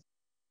 Thanks.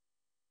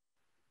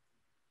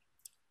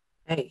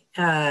 Hey,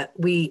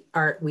 we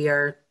have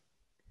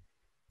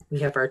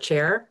our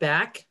chair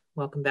back.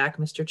 Welcome back,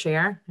 Mr.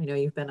 Chair. I know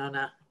you've been on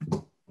a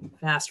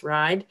fast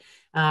ride.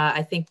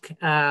 I think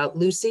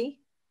Lucy,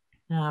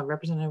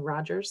 Representative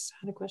Rogers,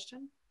 had a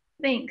question.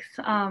 Thanks.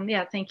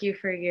 Yeah, thank you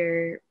for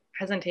your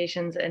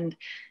presentations. And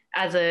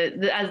as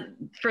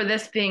for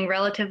this being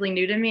relatively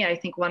new to me, I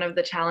think one of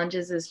the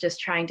challenges is just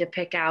trying to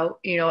pick out,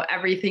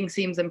 everything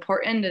seems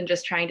important, and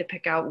just trying to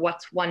pick out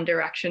what's one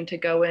direction to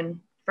go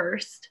in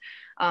first.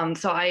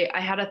 So I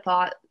had a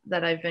thought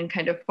that I've been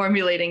kind of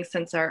formulating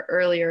since our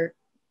earlier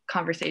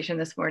conversation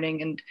this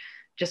morning, and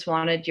just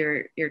wanted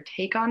your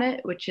take on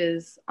it, which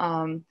is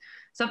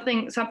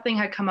something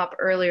had come up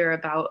earlier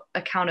about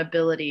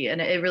accountability. And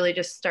it really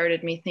just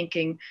started me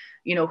thinking,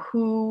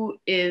 who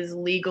is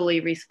legally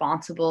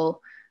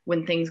responsible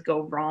when things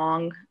go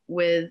wrong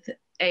with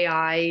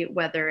AI,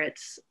 whether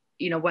it's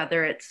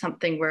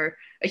something where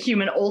a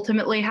human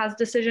ultimately has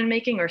decision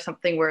making, or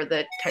something where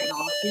the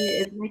technology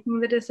is making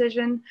the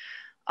decision.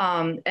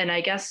 And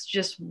I guess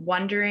just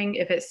wondering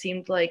if it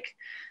seemed like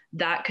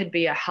that could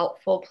be a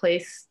helpful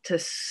place to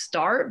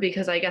start,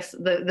 because I guess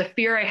the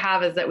fear I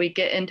have is that we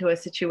get into a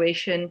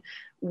situation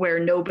where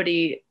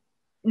nobody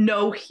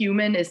no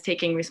human is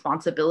taking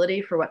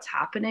responsibility for what's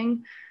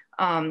happening.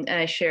 And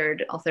I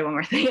shared, I'll say one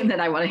more thing, and then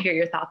I want to hear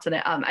your thoughts on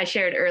it. I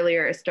shared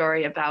earlier a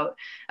story about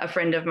a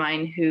friend of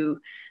mine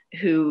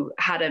who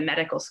had a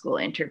medical school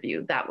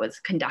interview that was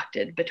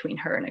conducted between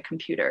her and a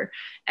computer.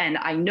 And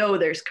I know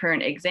there's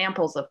current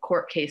examples of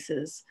court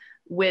cases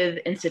with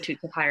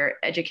institutes of higher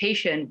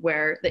education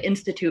where the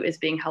institute is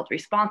being held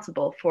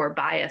responsible for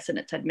bias in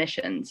its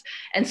admissions.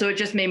 And so it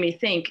just made me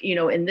think,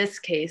 in this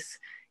case,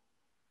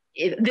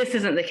 this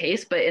isn't the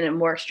case, but in a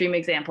more extreme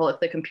example, if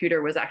the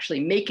computer was actually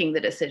making the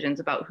decisions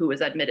about who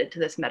was admitted to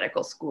this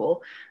medical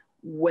school,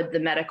 would the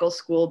medical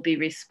school be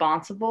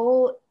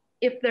responsible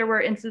if there were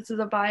instances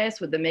of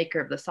bias with the maker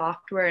of the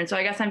software? And so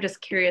I guess I'm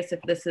just curious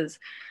if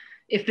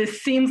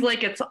this seems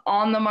like it's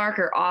on the mark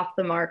or off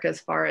the mark as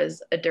far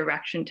as a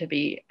direction to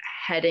be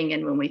heading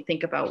in when we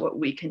think about what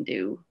we can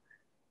do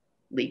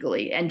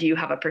legally. And do you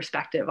have a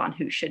perspective on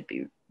who should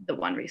be the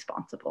one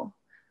responsible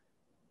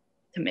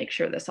to make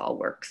sure this all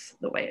works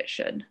the way it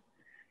should?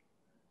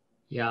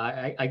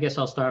 Yeah, I guess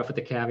I'll start off with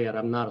the caveat.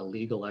 I'm not a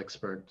legal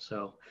expert.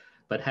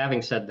 But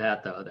having said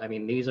that, though, I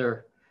mean,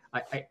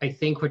 I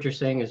think what you're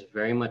saying is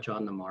very much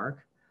on the mark.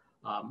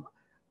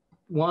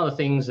 One of the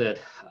things that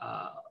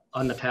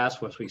on the task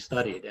force we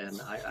studied, and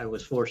I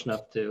was fortunate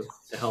enough to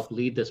help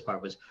lead this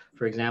part, was,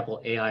 for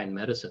example, AI in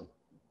medicine.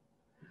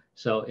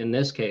 So in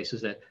this case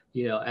is that,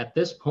 at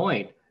this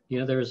point,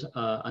 there's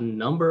a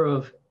number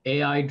of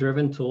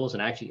AI-driven tools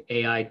and actually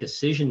AI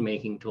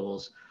decision-making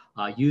tools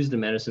used in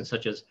medicine,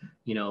 such as,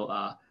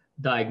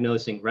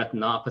 diagnosing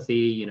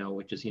retinopathy,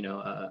 which is,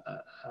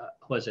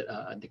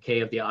 a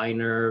decay of the eye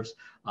nerves.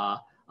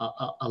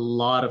 A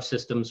lot of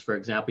systems, for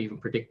example, even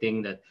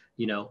predicting that,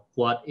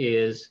 what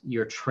is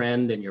your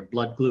trend and your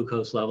blood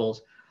glucose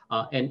levels.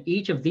 And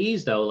each of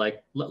these, though,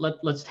 like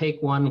let's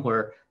take one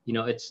where,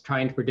 it's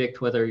trying to predict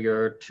whether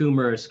your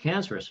tumor is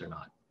cancerous or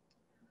not.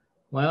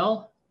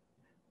 Well,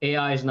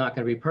 AI is not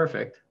going to be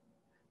perfect.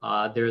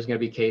 There's going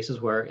to be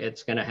cases where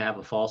it's going to have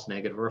a false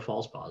negative or a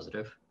false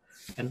positive.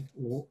 And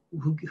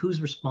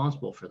who's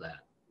responsible for that?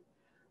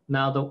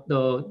 Now,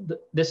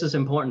 this is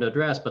important to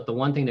address, but the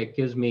one thing that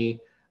gives me,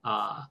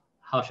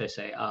 how should I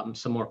say,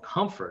 some more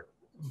comfort,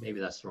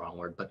 maybe that's the wrong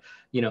word, but,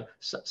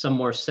 some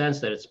more sense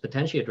that it's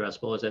potentially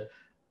addressable is that,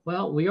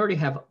 well, we already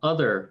have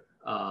other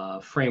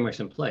frameworks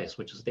in place,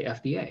 which is the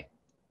FDA,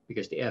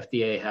 because the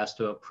FDA has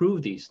to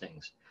approve these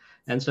things.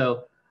 And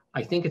so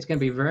I think it's going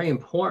to be very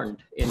important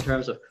in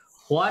terms of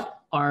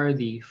what are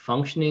the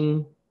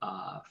functioning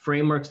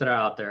frameworks that are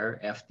out there,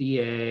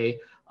 FDA,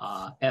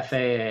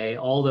 FAA,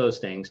 all those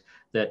things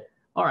that,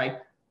 all right,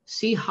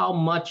 see how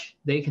much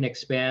they can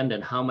expand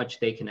and how much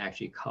they can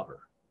actually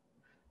cover.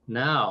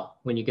 Now,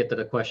 when you get to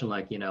the question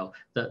like,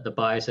 the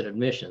bias in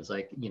admissions,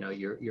 like,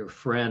 your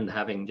friend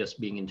having just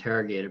being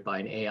interrogated by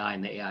an AI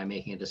and the AI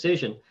making a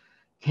decision,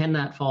 can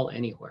that fall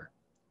anywhere?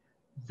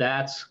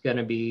 That's going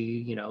to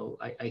be,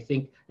 I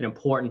think an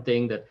important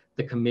thing that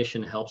the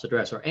commission helps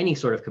address, or any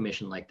sort of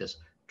commission like this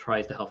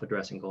tries to help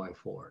addressing going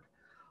forward.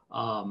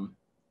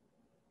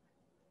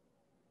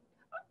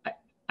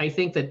 I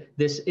think that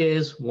this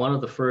is one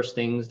of the first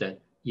things that,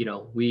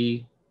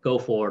 we go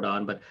forward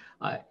on, but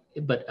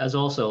as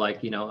also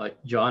like,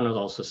 John was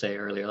also say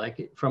earlier,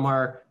 like from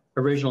our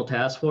original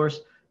task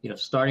force,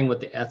 starting with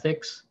the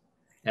ethics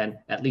and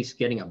at least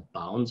getting a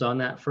bounds on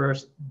that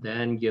first,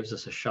 then gives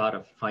us a shot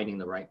of finding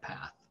the right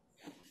path.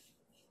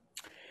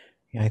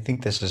 Yeah, I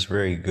think this is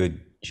very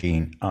good,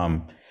 Gene.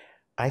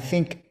 I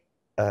think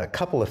a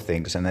couple of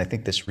things, and I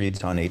think this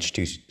reads on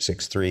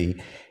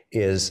H.263,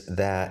 is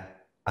that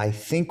I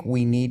think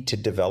we need to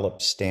develop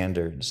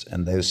standards,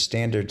 and those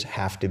standards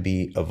have to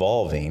be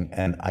evolving.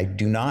 And I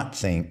do not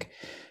think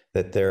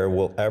that there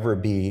will ever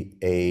be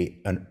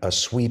a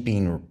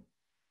sweeping,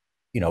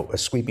 a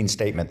sweeping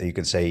statement that you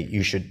could say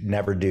you should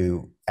never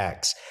do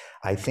X.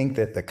 I think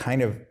that the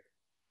kind of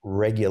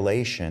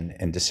regulation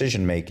and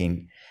decision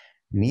making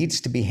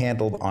needs to be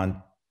handled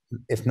on,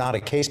 if not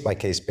a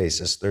case-by-case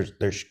basis,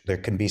 there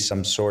can be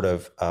some sort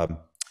of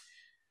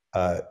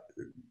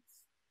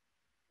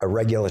a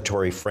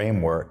regulatory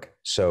framework.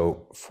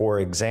 So,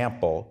 for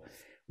example,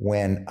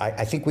 when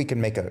I think we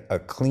can make a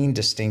clean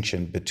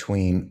distinction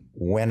between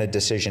when a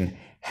decision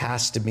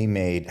has to be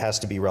made, has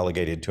to be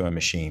relegated to a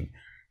machine.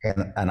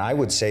 And I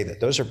would say that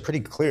those are pretty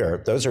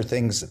clear. Those are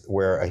things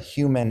where a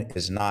human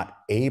is not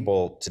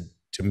able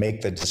to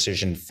make the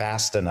decision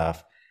fast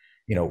enough.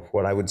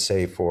 What I would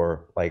say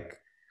for like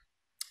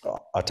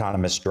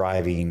autonomous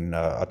driving,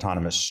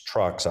 autonomous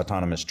trucks,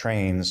 autonomous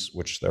trains,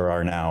 which there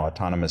are now,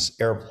 autonomous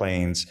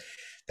airplanes,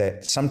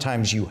 that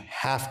sometimes you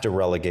have to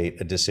relegate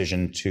a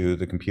decision to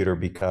the computer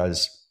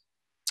because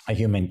a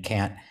human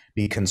can't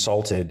be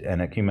consulted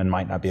and a human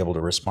might not be able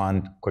to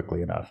respond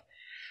quickly enough.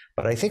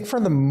 But I think for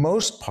the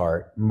most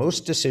part,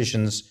 most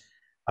decisions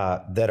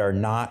that are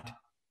not,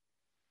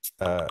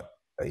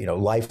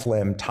 life,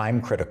 limb, time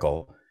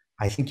critical,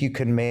 I think you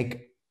can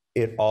make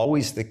it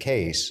always the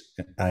case.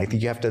 And I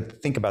think you have to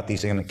think about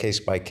these on a case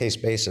by case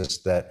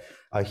basis, that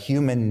a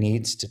human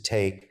needs to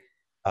take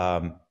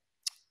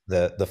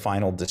the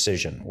final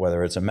decision,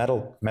 whether it's a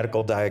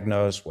medical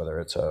diagnosis, whether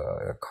it's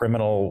a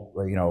criminal,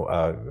 an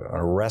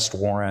arrest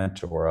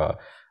warrant, or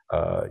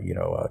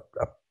a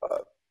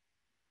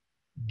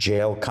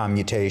jail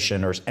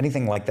commutation or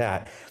anything like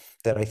that,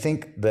 that I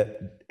think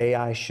that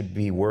AI should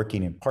be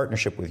working in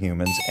partnership with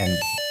humans. And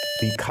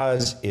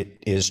because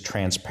it is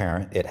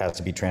transparent, it has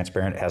to be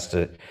transparent. It has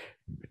to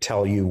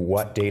tell you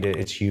what data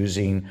it's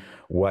using,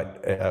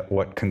 what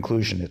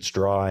conclusion it's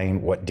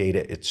drawing, what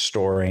data it's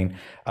storing,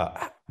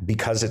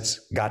 because it's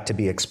got to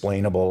be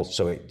explainable.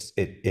 So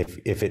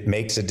if it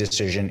makes a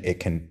decision, it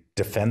can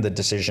defend the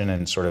decision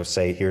and sort of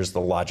say, here's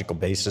the logical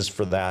basis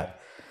for that.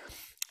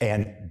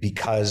 And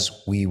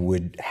because we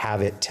would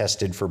have it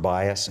tested for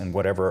bias in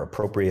whatever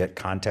appropriate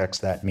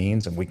context that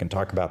means, and we can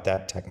talk about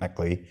that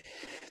technically,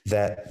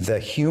 that the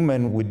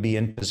human would be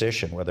in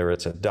position, whether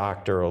it's a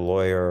doctor, a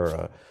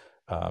lawyer,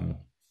 a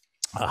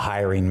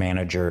hiring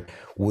manager,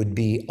 would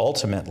be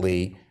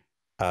ultimately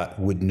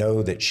would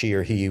know that she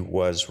or he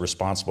was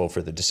responsible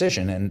for the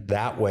decision, and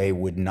that way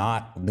would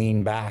not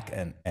lean back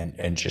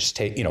and just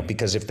take,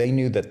 because if they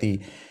knew that the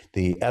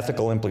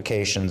ethical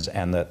implications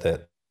and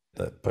that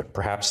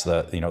perhaps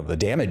the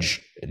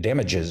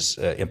damages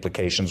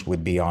implications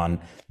would be on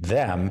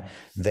them,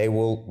 they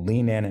will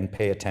lean in and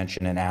pay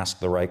attention and ask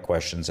the right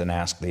questions and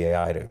ask the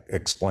AI to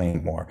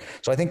explain more.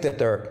 So I think that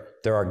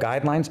there are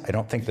guidelines. I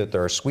don't think that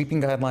there are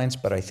sweeping guidelines,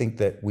 but I think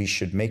that we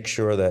should make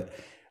sure that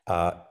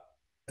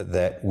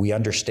that we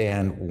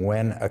understand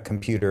when a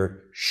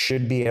computer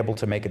should be able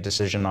to make a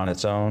decision on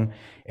its own,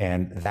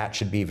 and that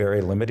should be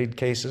very limited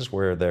cases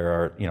where there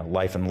are,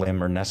 life and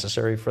limb are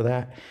necessary for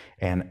that.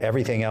 And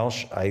everything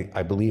else,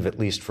 I believe, at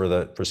least for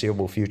the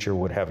foreseeable future,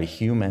 would have a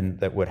human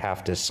that would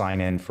have to sign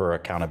in for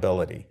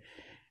accountability.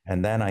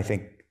 And then I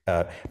think,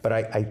 but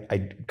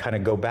I kind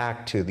of go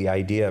back to the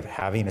idea of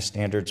having a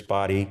standards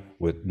body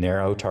with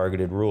narrow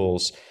targeted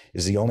rules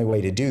is the only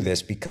way to do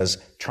this, because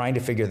trying to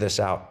figure this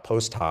out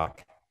post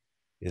hoc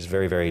is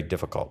very, very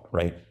difficult,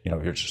 right?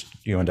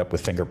 You end up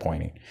with finger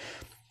pointing.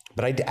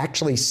 But I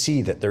actually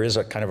see that there is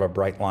a kind of a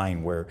bright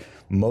line where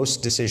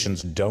most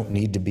decisions don't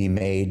need to be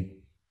made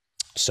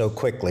so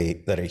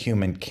quickly that a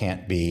human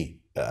can't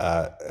be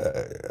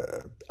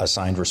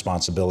assigned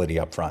responsibility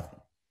up front.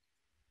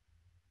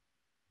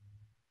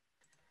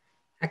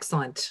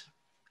 Excellent.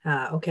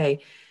 Okay.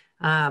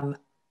 I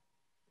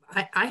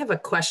have a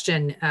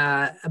question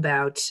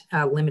about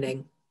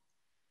limiting,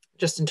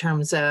 just in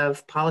terms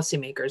of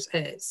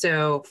policymakers.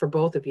 So for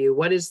both of you,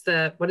 what is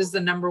the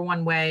number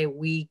one way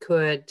we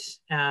can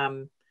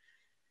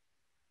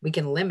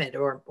limit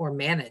or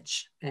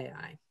manage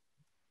AI?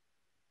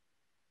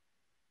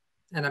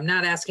 And I'm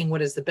not asking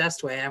what is the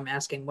best way. I'm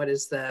asking what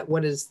is the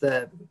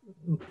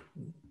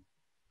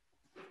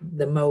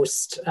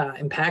most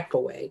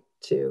impactful way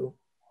to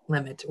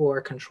limit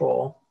or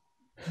control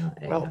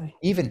AI. Well,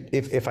 even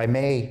if I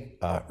may,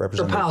 for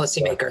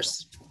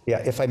policymakers. Yeah,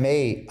 if I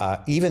may,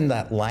 even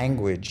that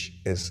language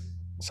is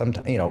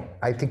sometimes,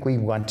 I think we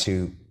do want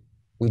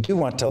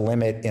to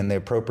limit in the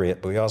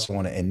appropriate, but we also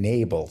want to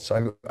enable.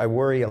 So I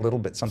worry a little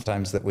bit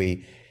sometimes that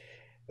we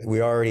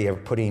already are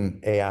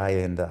putting AI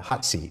in the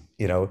hot seat.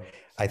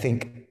 I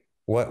think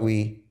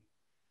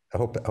I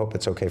hope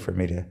it's okay for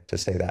me to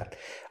say that.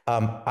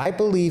 I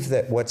believe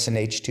that what's in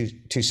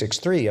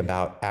H.263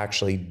 about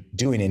actually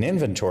doing an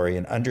inventory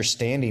and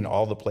understanding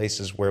all the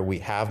places where we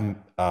have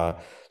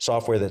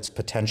software that's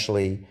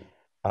potentially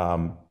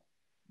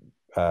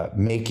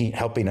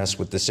helping us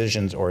with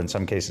decisions, or in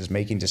some cases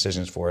making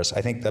decisions for us.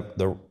 I think that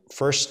the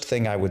first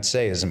thing I would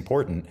say is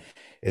important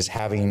is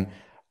having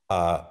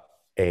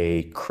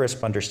a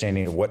crisp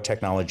understanding of what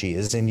technology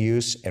is in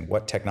use and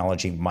what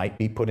technology might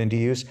be put into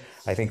use.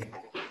 I think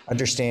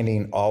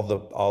understanding all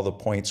the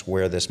points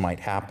where this might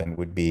happen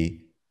would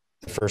be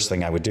the first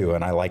thing I would do,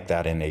 and I like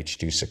that in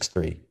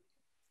H.263.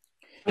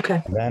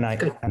 Okay.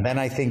 And then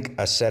I think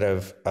a set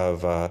of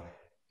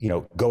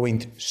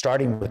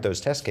starting with those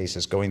test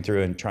cases, going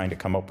through and trying to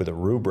come up with a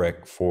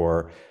rubric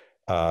for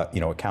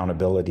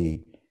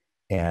accountability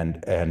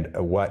and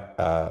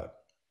what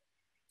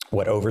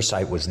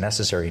oversight was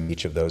necessary in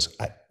each of those,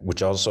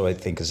 which also I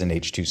think is in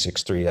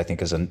H.263. I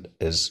think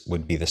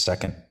would be the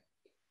second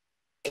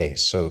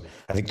case. So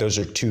I think those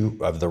are two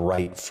of the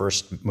right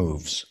first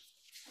moves.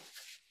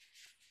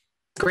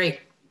 Great,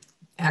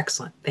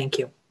 excellent, thank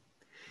you,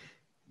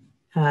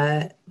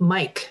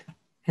 Mike,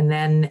 and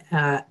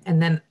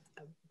then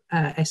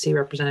I see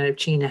Representative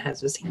Chena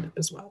has his hand up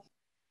as well.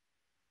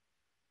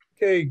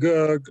 Okay,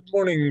 good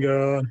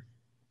morning.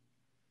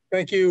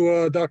 Thank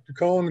you, Dr.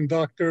 Cohn and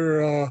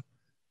Dr.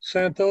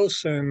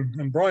 Santos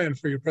and Brian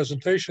for your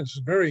presentations.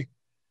 It's very,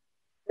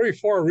 very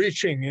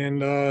far-reaching,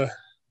 and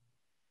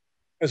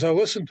as I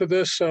listen to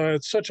this,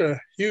 it's such a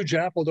huge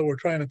apple that we're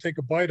trying to take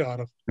a bite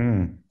out of.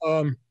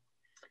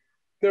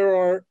 There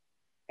are,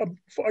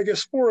 I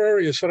guess, 4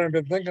 areas that I've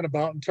been thinking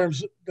about in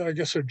terms that I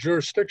guess are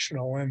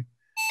jurisdictional, and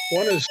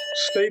one is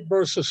state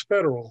versus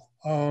federal.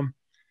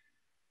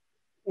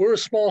 We're a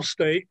small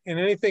state, and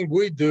anything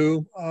we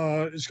do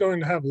is going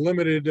to have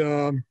limited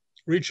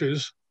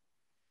reaches.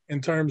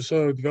 in terms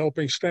of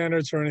developing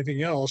standards or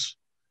anything else.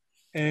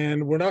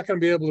 And we're not going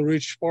to be able to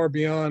reach far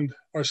beyond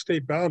our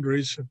state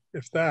boundaries,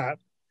 if that.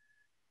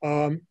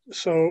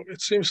 So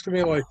it seems to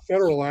me like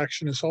federal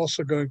action is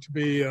also going to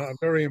be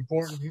very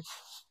important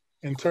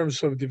in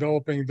terms of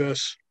developing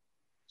this.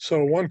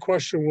 So one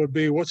question would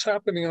be, what's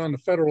happening on the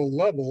federal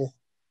level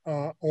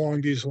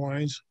along these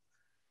lines?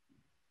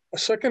 A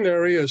second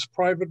area is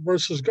private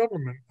versus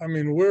government. I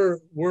mean,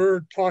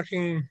 we're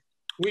talking,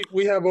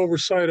 we have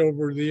oversight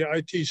over the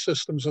IT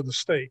systems of the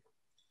state,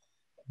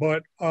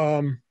 but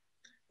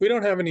we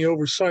don't have any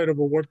oversight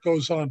over what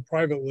goes on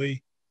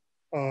privately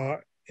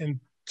in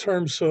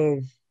terms of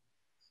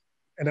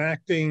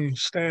enacting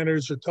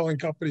standards or telling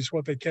companies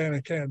what they can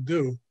and can't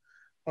do.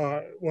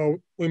 Well,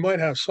 we might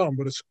have some,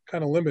 but it's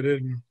kind of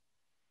limited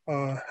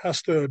and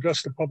has to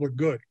address the public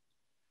good.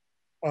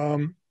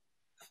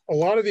 A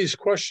lot of these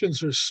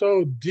questions are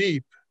so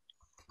deep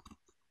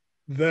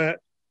that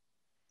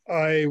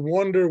I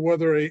wonder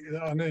whether,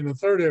 in the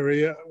third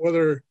area,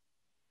 whether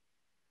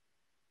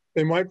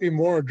they might be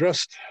more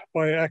addressed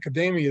by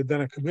academia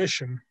than a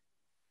commission.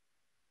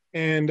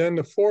 And then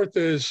the fourth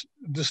is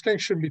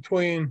distinction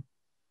between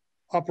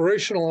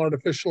operational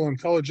artificial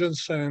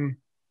intelligence and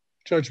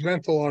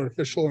judgmental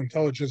artificial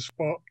intelligence.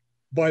 Well,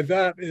 by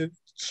that, it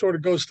sort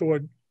of goes to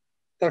what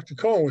Dr.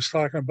 Cohen was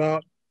talking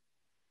about,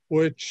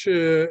 which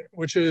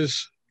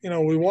is,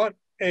 we want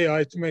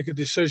AI to make a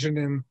decision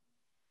in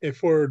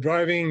if we're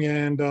driving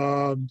and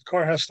the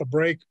car has to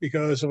brake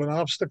because of an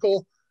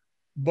obstacle,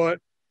 but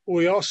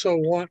we also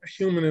want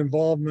human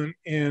involvement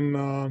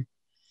in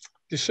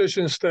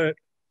decisions that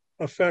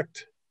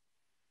affect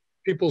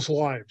people's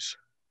lives.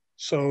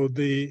 So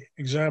the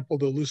example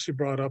that Lucy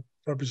brought up,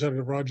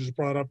 Representative Rogers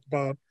brought up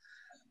about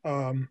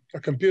a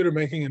computer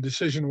making a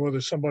decision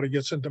whether somebody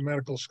gets into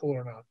medical school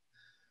or not.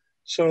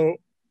 So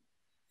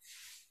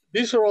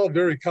these are all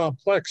very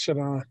complex,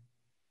 and I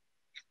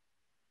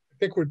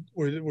think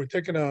we're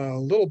taking a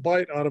little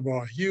bite out of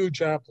a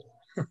huge apple.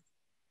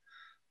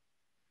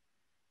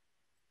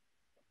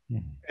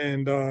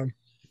 And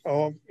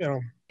I'll,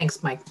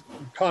 Thanks, Mike.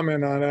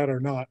 comment on that or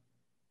not.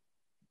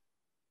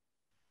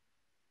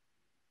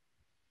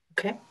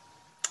 Okay.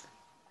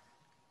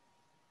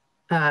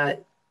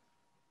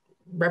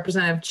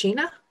 Representative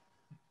Chena?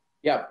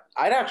 Yeah,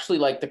 I'd actually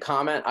like to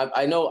comment.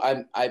 I know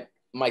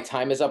my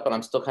time is up, but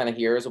I'm still kind of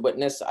here as a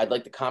witness. I'd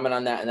like to comment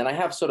on that. And then I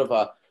have sort of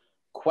a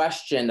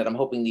question that I'm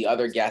hoping the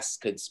other guests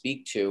could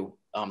speak to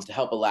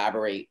help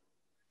elaborate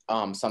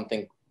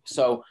something.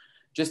 So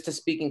just to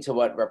speaking to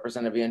what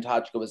Representative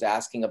Yantochka was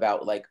asking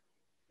about, like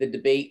the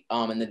debate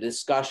and the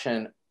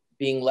discussion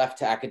being left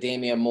to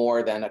academia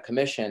more than a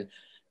commission,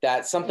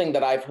 that's something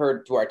that I've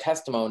heard through our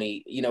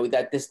testimony,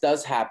 that this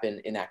does happen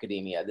in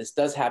academia. This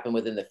does happen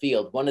within the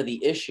field. One of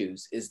the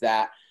issues is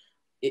that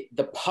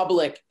the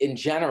public in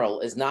general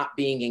is not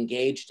being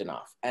engaged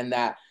enough, and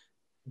that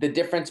the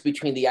difference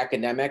between the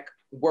academic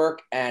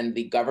work and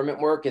the government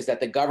work is that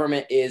the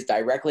government is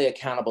directly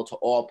accountable to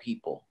all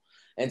people.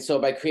 And so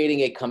by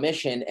creating a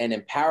commission and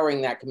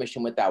empowering that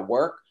commission with that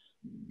work,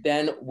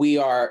 then we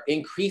are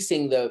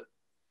increasing the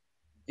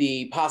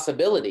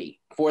possibility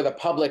for the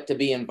public to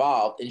be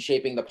involved in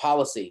shaping the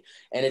policy.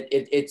 And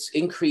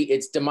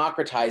it's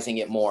democratizing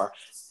it more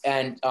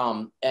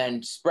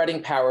and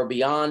spreading power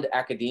beyond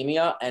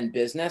academia and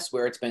business,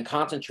 where it's been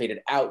concentrated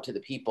out to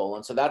the people.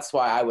 And so that's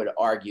why I would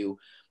argue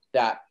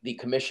that the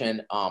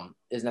commission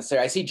is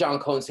necessary. I see John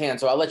Cohn's hand,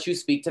 so I'll let you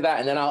speak to that,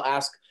 and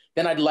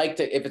then I'd like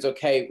to, if it's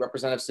okay,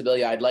 Representative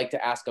Sibilia, I'd like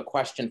to ask a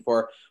question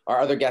for our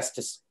other guests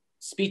to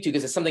speak to,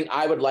 because it's something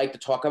I would like to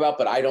talk about,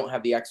 but I don't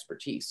have the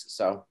expertise.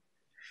 So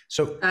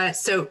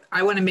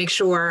I want to make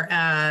sure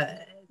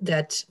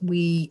that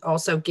we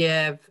also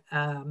give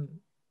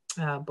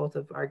both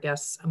of our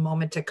guests a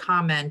moment to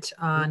comment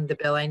on the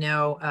bill. I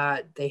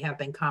know they have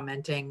been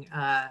commenting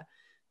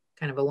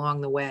kind of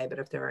along the way, but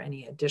if there are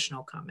any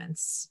additional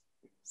comments.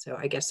 So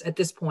I guess at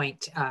this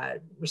point,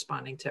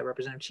 responding to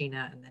Representative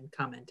Chena and then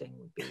commenting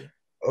would be.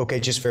 Okay,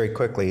 just very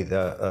quickly,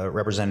 the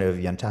Representative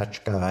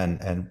Yantochka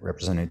and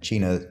Representative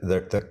Chena,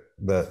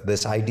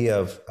 this idea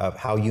of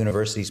how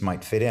universities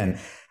might fit in.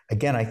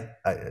 Again,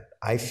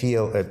 I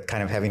feel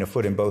kind of having a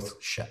foot in both.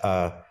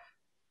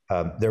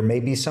 There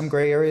may be some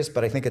gray areas,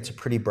 but I think it's a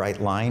pretty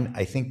bright line.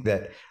 I think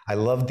that I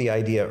loved the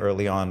idea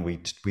early on. We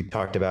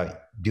talked about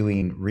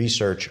doing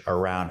research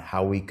around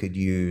how we could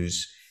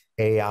use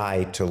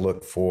AI to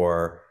look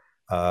for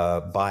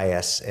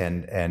bias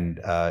and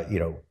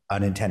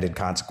unintended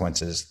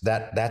consequences.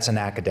 That's an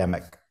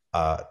academic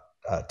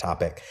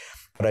topic,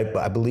 but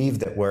I believe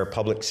that where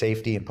public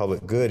safety and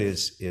public good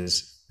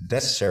is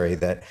necessary,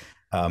 that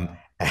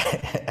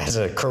as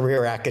a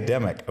career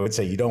academic, I would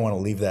say you don't want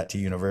to leave that to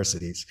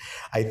universities.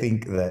 I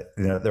think that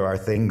there are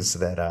things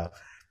that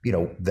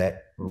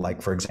that,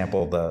 like, for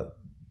example, the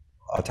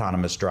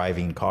autonomous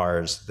driving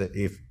cars, that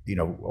if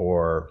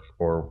or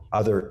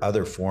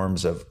other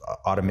forms of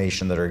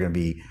automation that are going to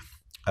be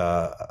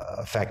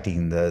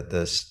affecting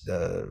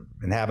the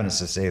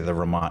inhabitants of the state of the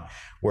Vermont,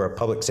 where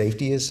public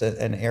safety is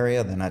an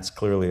area, then that's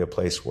clearly a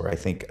place where I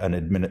think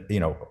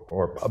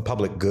or a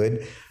public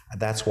good.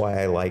 That's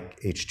why I like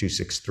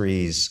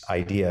H.263's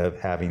idea of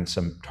having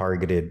some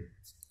targeted,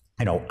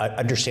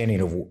 understanding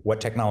of what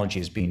technology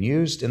is being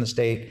used in the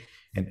state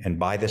and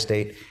by the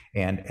state,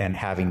 and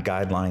having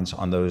guidelines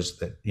on those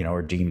that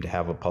are deemed to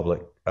have a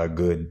public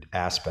good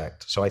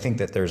aspect. So I think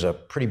that there's a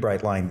pretty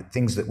bright line,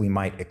 things that we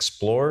might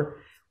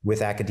explore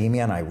with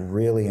academia, and I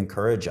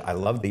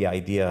love the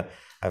idea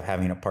of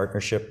having a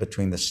partnership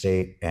between the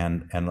state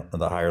and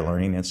the higher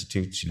learning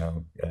institutes,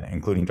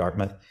 including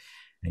Dartmouth,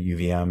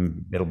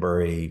 UVM,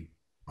 Middlebury,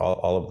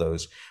 all of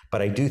those.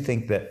 But I do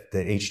think that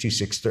the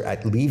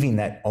H.263, leaving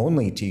that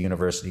only to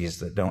universities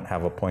that don't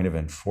have a point of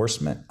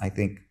enforcement, I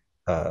think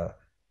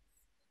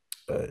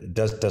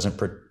doesn't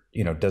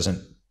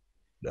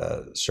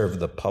serve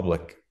the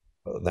public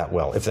that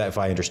well. If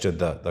I understood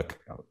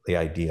the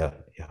idea,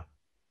 yeah.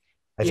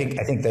 I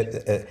think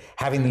that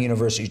having the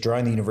universities,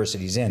 drawing the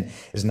universities in,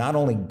 is not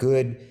only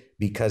good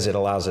because it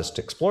allows us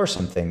to explore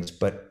some things,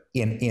 but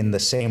in the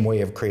same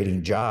way of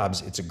creating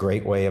jobs, it's a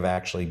great way of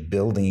actually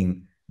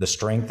building the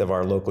strength of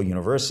our local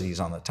universities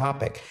on the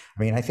topic.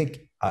 I mean, I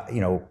think,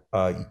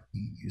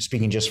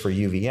 speaking just for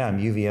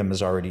UVM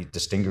is already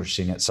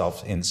distinguishing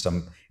itself in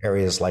some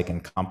areas like in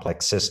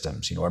complex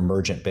systems,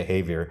 emergent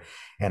behavior.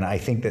 And I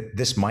think that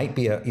this might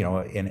be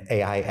an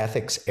AI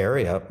ethics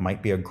area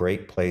might be a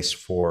great place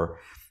for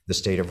the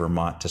state of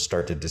Vermont to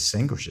start to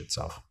distinguish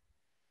itself.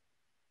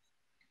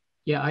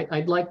 Yeah,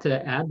 I'd like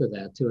to add to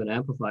that too, and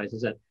emphasize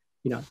is that,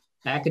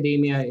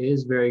 academia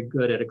is very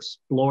good at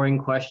exploring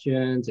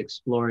questions,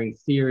 exploring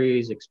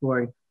theories,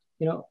 exploring,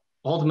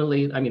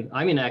 ultimately, I mean,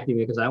 I'm in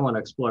academia because I want to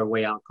explore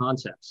way out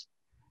concepts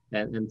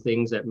and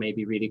things that may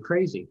be really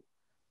crazy.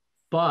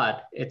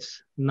 But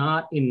it's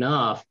not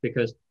enough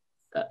because,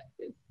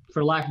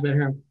 for lack of a better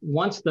term,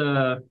 once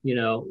the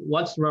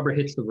rubber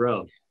hits the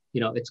road,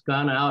 it's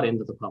gone out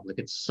into the public.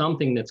 It's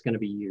something that's going to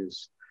be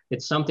used.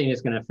 It's something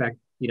that's going to affect,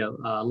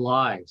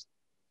 lives.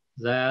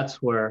 That's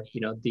where,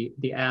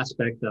 the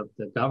aspect of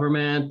the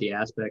government, the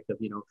aspect of,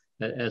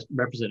 as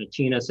Representative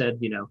Chena said,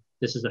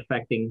 this is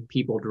affecting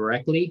people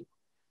directly.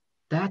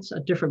 That's a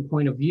different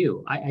point of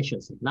view. I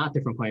shouldn't say not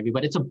different point of view,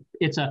 but it's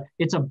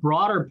a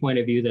broader point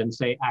of view than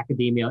say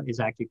academia is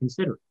actually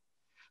considering.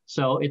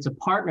 So it's a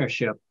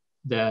partnership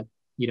that,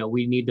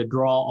 we need to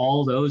draw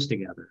all those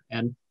together.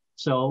 And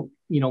so,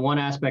 one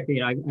aspect,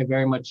 I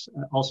very much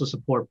also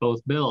support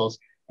both bills,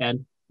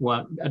 and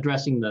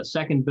addressing the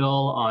second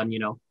bill on,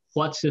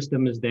 what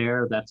system is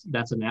there,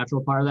 that's a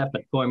natural part of that.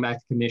 But going back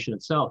to the commission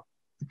itself,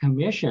 the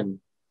commission,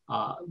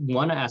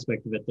 one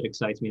aspect of it that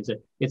excites me is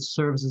that it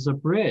serves as a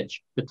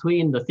bridge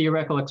between the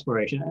theoretical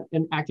exploration.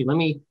 And actually, let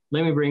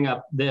me bring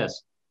up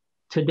this.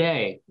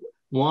 Today,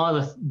 one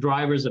of the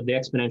drivers of the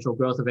exponential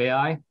growth of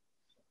AI,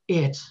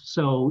 it's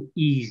so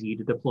easy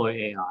to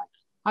deploy AI.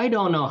 I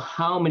don't know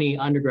how many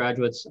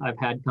undergraduates I've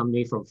had come to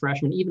me, from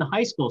freshmen, even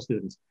high school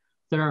students,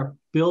 that are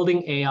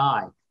building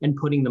AI and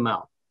putting them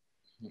out.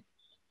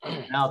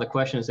 Now the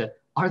question is that,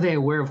 are they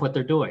aware of what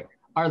they're doing?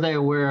 Are they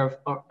aware of,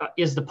 or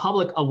is the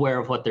public aware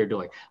of what they're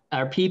doing?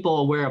 Are people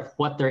aware of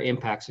what their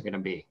impacts are going to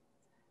be?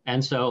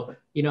 And so,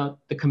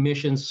 the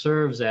commission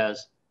serves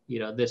as,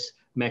 this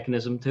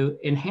mechanism to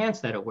enhance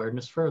that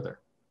awareness further.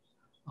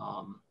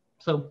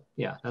 So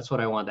yeah, that's what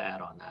I wanted to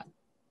add on that.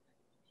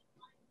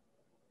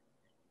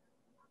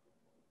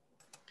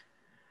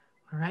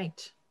 All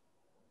right.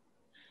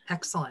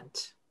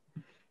 Excellent.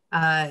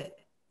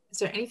 Is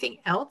there anything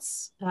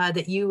else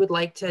that you would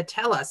like to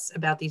tell us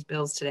about these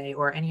bills today,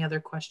 or any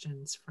other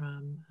questions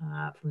from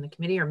the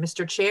committee, or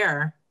Mr.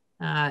 Chair?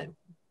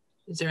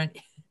 Is there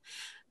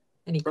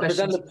any questions?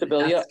 Representative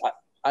Sibilia,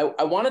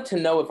 I wanted to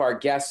know if our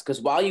guests, because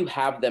while you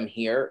have them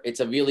here, it's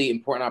a really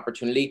important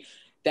opportunity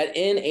that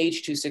in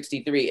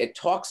H.263, it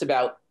talks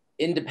about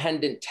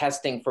independent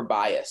testing for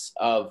bias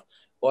of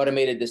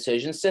automated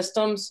decision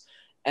systems.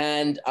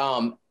 And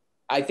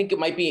I think it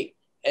might be,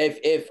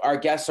 if our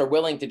guests are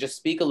willing to just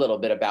speak a little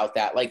bit about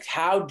that, like,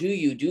 how do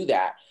you do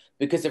that?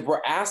 Because if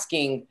we're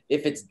asking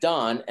if it's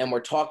done, and we're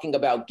talking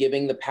about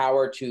giving the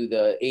power to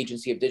the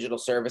Agency of Digital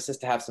Services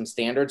to have some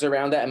standards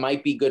around that, it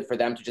might be good for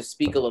them to just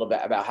speak a little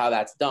bit about how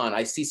that's done.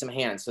 I see some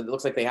hands, so it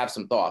looks like they have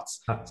some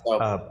thoughts. So,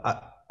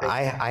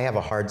 I have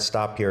a hard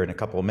stop here in a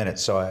couple of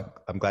minutes, so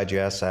I'm glad you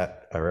asked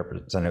that,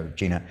 Representative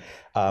Chena.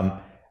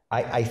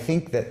 I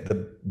think that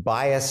the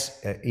bias,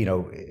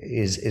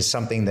 is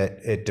something that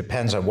it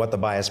depends on what the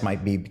bias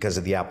might be because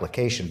of the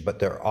application. But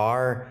there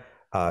are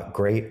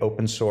great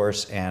open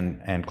source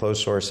and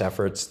closed source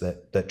efforts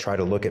that try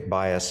to look at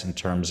bias in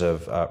terms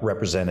of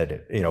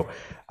representative.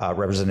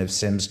 Representative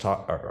Sims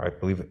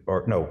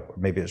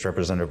maybe it's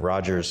Representative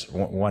Rogers.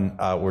 One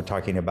we're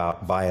talking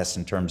about bias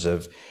in terms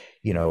of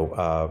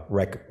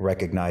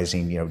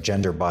recognizing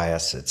gender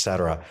bias, et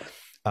cetera.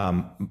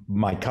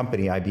 My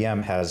company,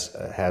 IBM,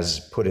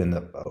 has put in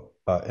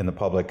in the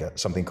public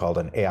something called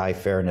an AI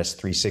Fairness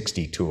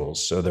 360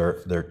 tools. So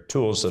they're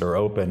tools that are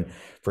open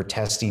for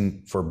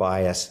testing for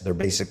bias. They're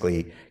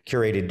basically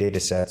curated data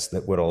sets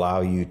that would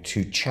allow you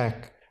to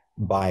check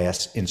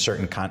bias in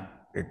certain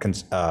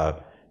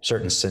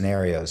certain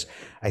scenarios.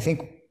 I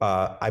think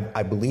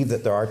I believe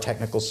that there are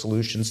technical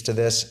solutions to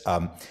this.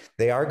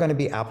 They are going to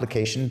be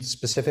application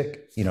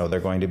specific. They're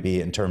going to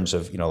be in terms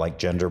of like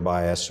gender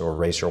bias or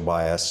racial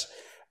bias.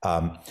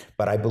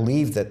 But I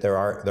believe that there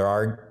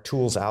are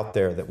tools out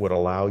there that would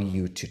allow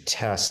you to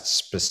test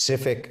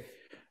specific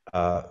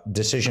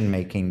decision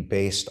making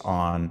based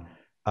on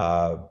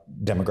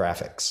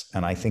demographics.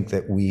 And I think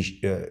that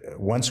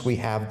once we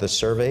have the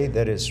survey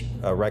that is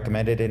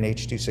recommended in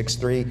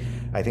H.263,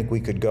 I think we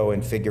could go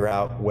and figure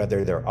out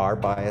whether there are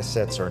bias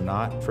sets or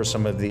not for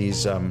some of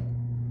these,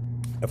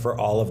 for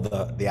all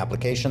of the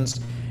applications,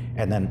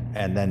 and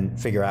then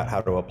figure out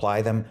how to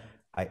apply them.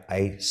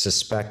 I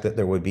suspect that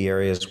there would be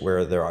areas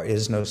where there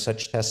is no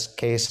such test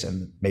case,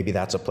 and maybe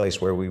that's a place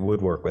where we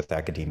would work with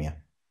academia.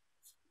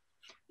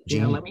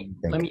 Gene, let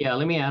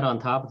me add on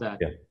top of that.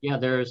 Yeah,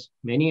 there's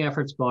many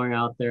efforts going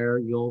out there.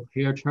 You'll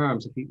hear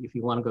terms if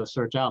you want to go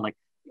search out, like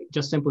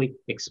just simply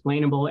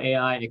explainable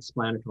AI,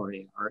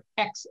 explanatory, or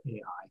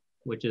XAI,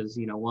 which is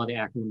one of the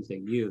acronyms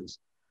they use.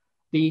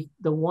 The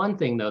one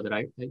thing though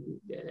that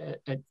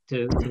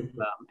to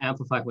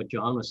amplify what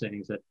John was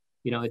saying is that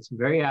it's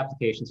very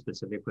application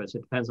specific, because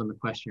it depends on the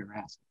question you're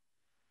asking.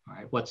 All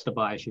right, what's the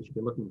bias you should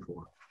be looking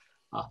for?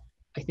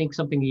 I think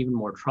something even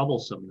more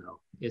troublesome though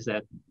is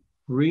that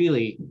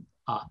really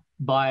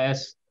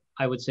bias,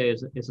 I would say,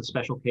 is a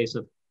special case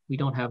of we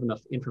don't have enough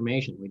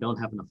information, we don't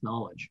have enough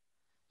knowledge.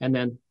 And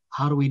then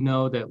how do we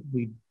know that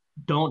we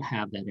don't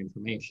have that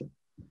information?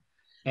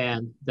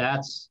 And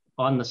that's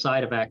on the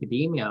side of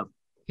academia.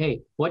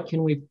 Hey, what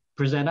can we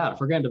present out? If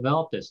we're going to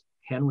develop this,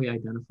 can we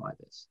identify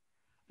this?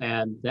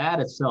 And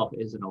that itself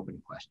is an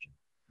open question.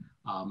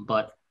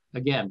 But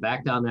again,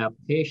 back down the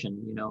application,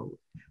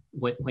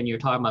 when you're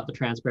talking about the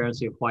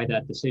transparency of why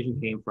that decision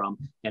came from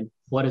and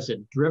what is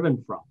it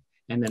driven from,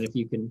 and then if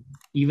you can,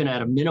 even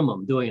at a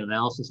minimum, doing an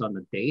analysis on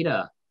the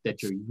data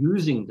that you're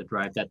using to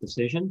drive that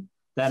decision,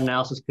 that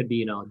analysis could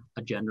be,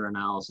 a gender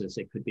analysis.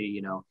 It could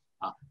be,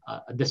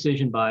 a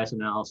decision bias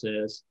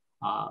analysis,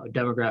 a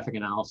demographic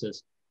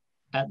analysis.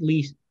 At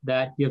least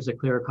that gives a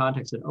clearer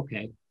context that,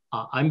 okay,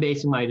 I'm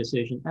basing my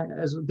decision,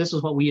 as this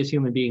is what we as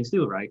human beings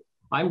do, right?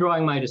 I'm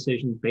drawing my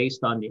decision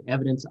based on the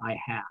evidence I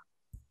have,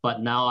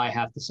 but now I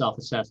have to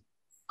self-assess,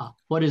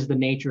 what is the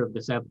nature of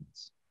this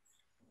evidence?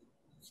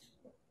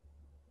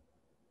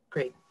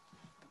 Great.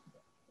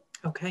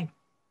 Okay.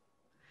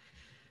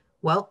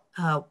 Well,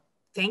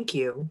 thank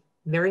you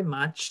very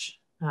much.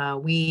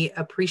 We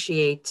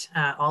appreciate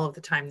all of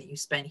the time that you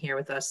spent here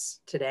with us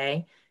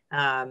today.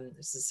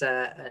 This is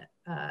an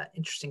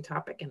interesting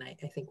topic, and I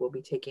think we'll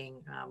be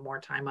taking more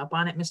time up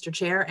on it. Mr.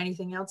 Chair,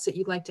 anything else that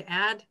you'd like to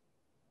add?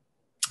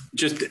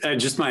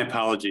 Just my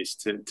apologies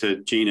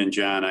to Gene and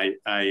John.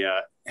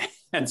 I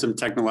had some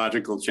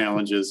technological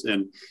challenges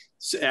and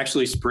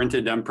actually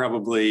sprinted. I'm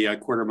probably a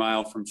quarter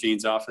mile from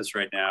Gene's office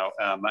right now.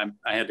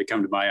 I had to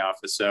come to my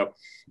office. So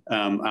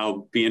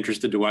I'll be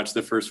interested to watch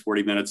the first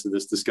 40 minutes of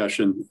this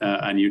discussion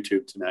on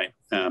YouTube tonight.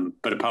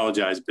 But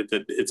apologize, but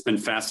it's been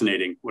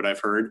fascinating what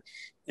I've heard,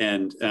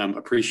 and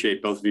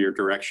appreciate both of your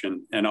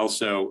direction, and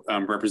also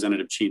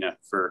Representative Chena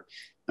for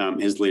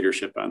his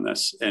leadership on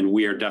this. And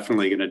we are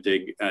definitely going to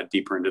dig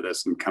deeper into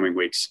this in coming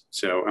weeks.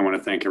 So I want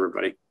to thank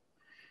everybody.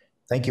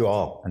 Thank you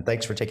all. And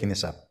thanks for taking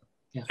this up.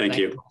 Yeah, thank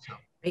you.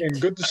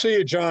 And good to see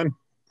you, John.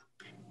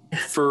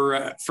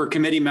 For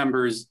committee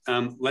members,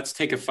 let's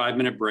take a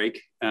 5-minute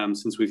break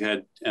since we've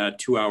had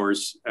 2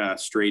 hours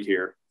straight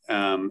here.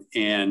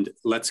 And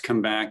let's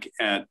come back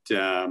at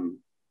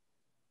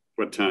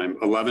what time?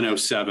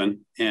 11:07.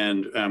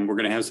 And we're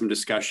going to have some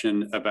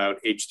discussion about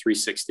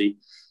H360,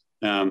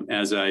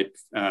 as I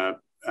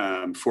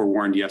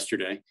forewarned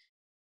yesterday.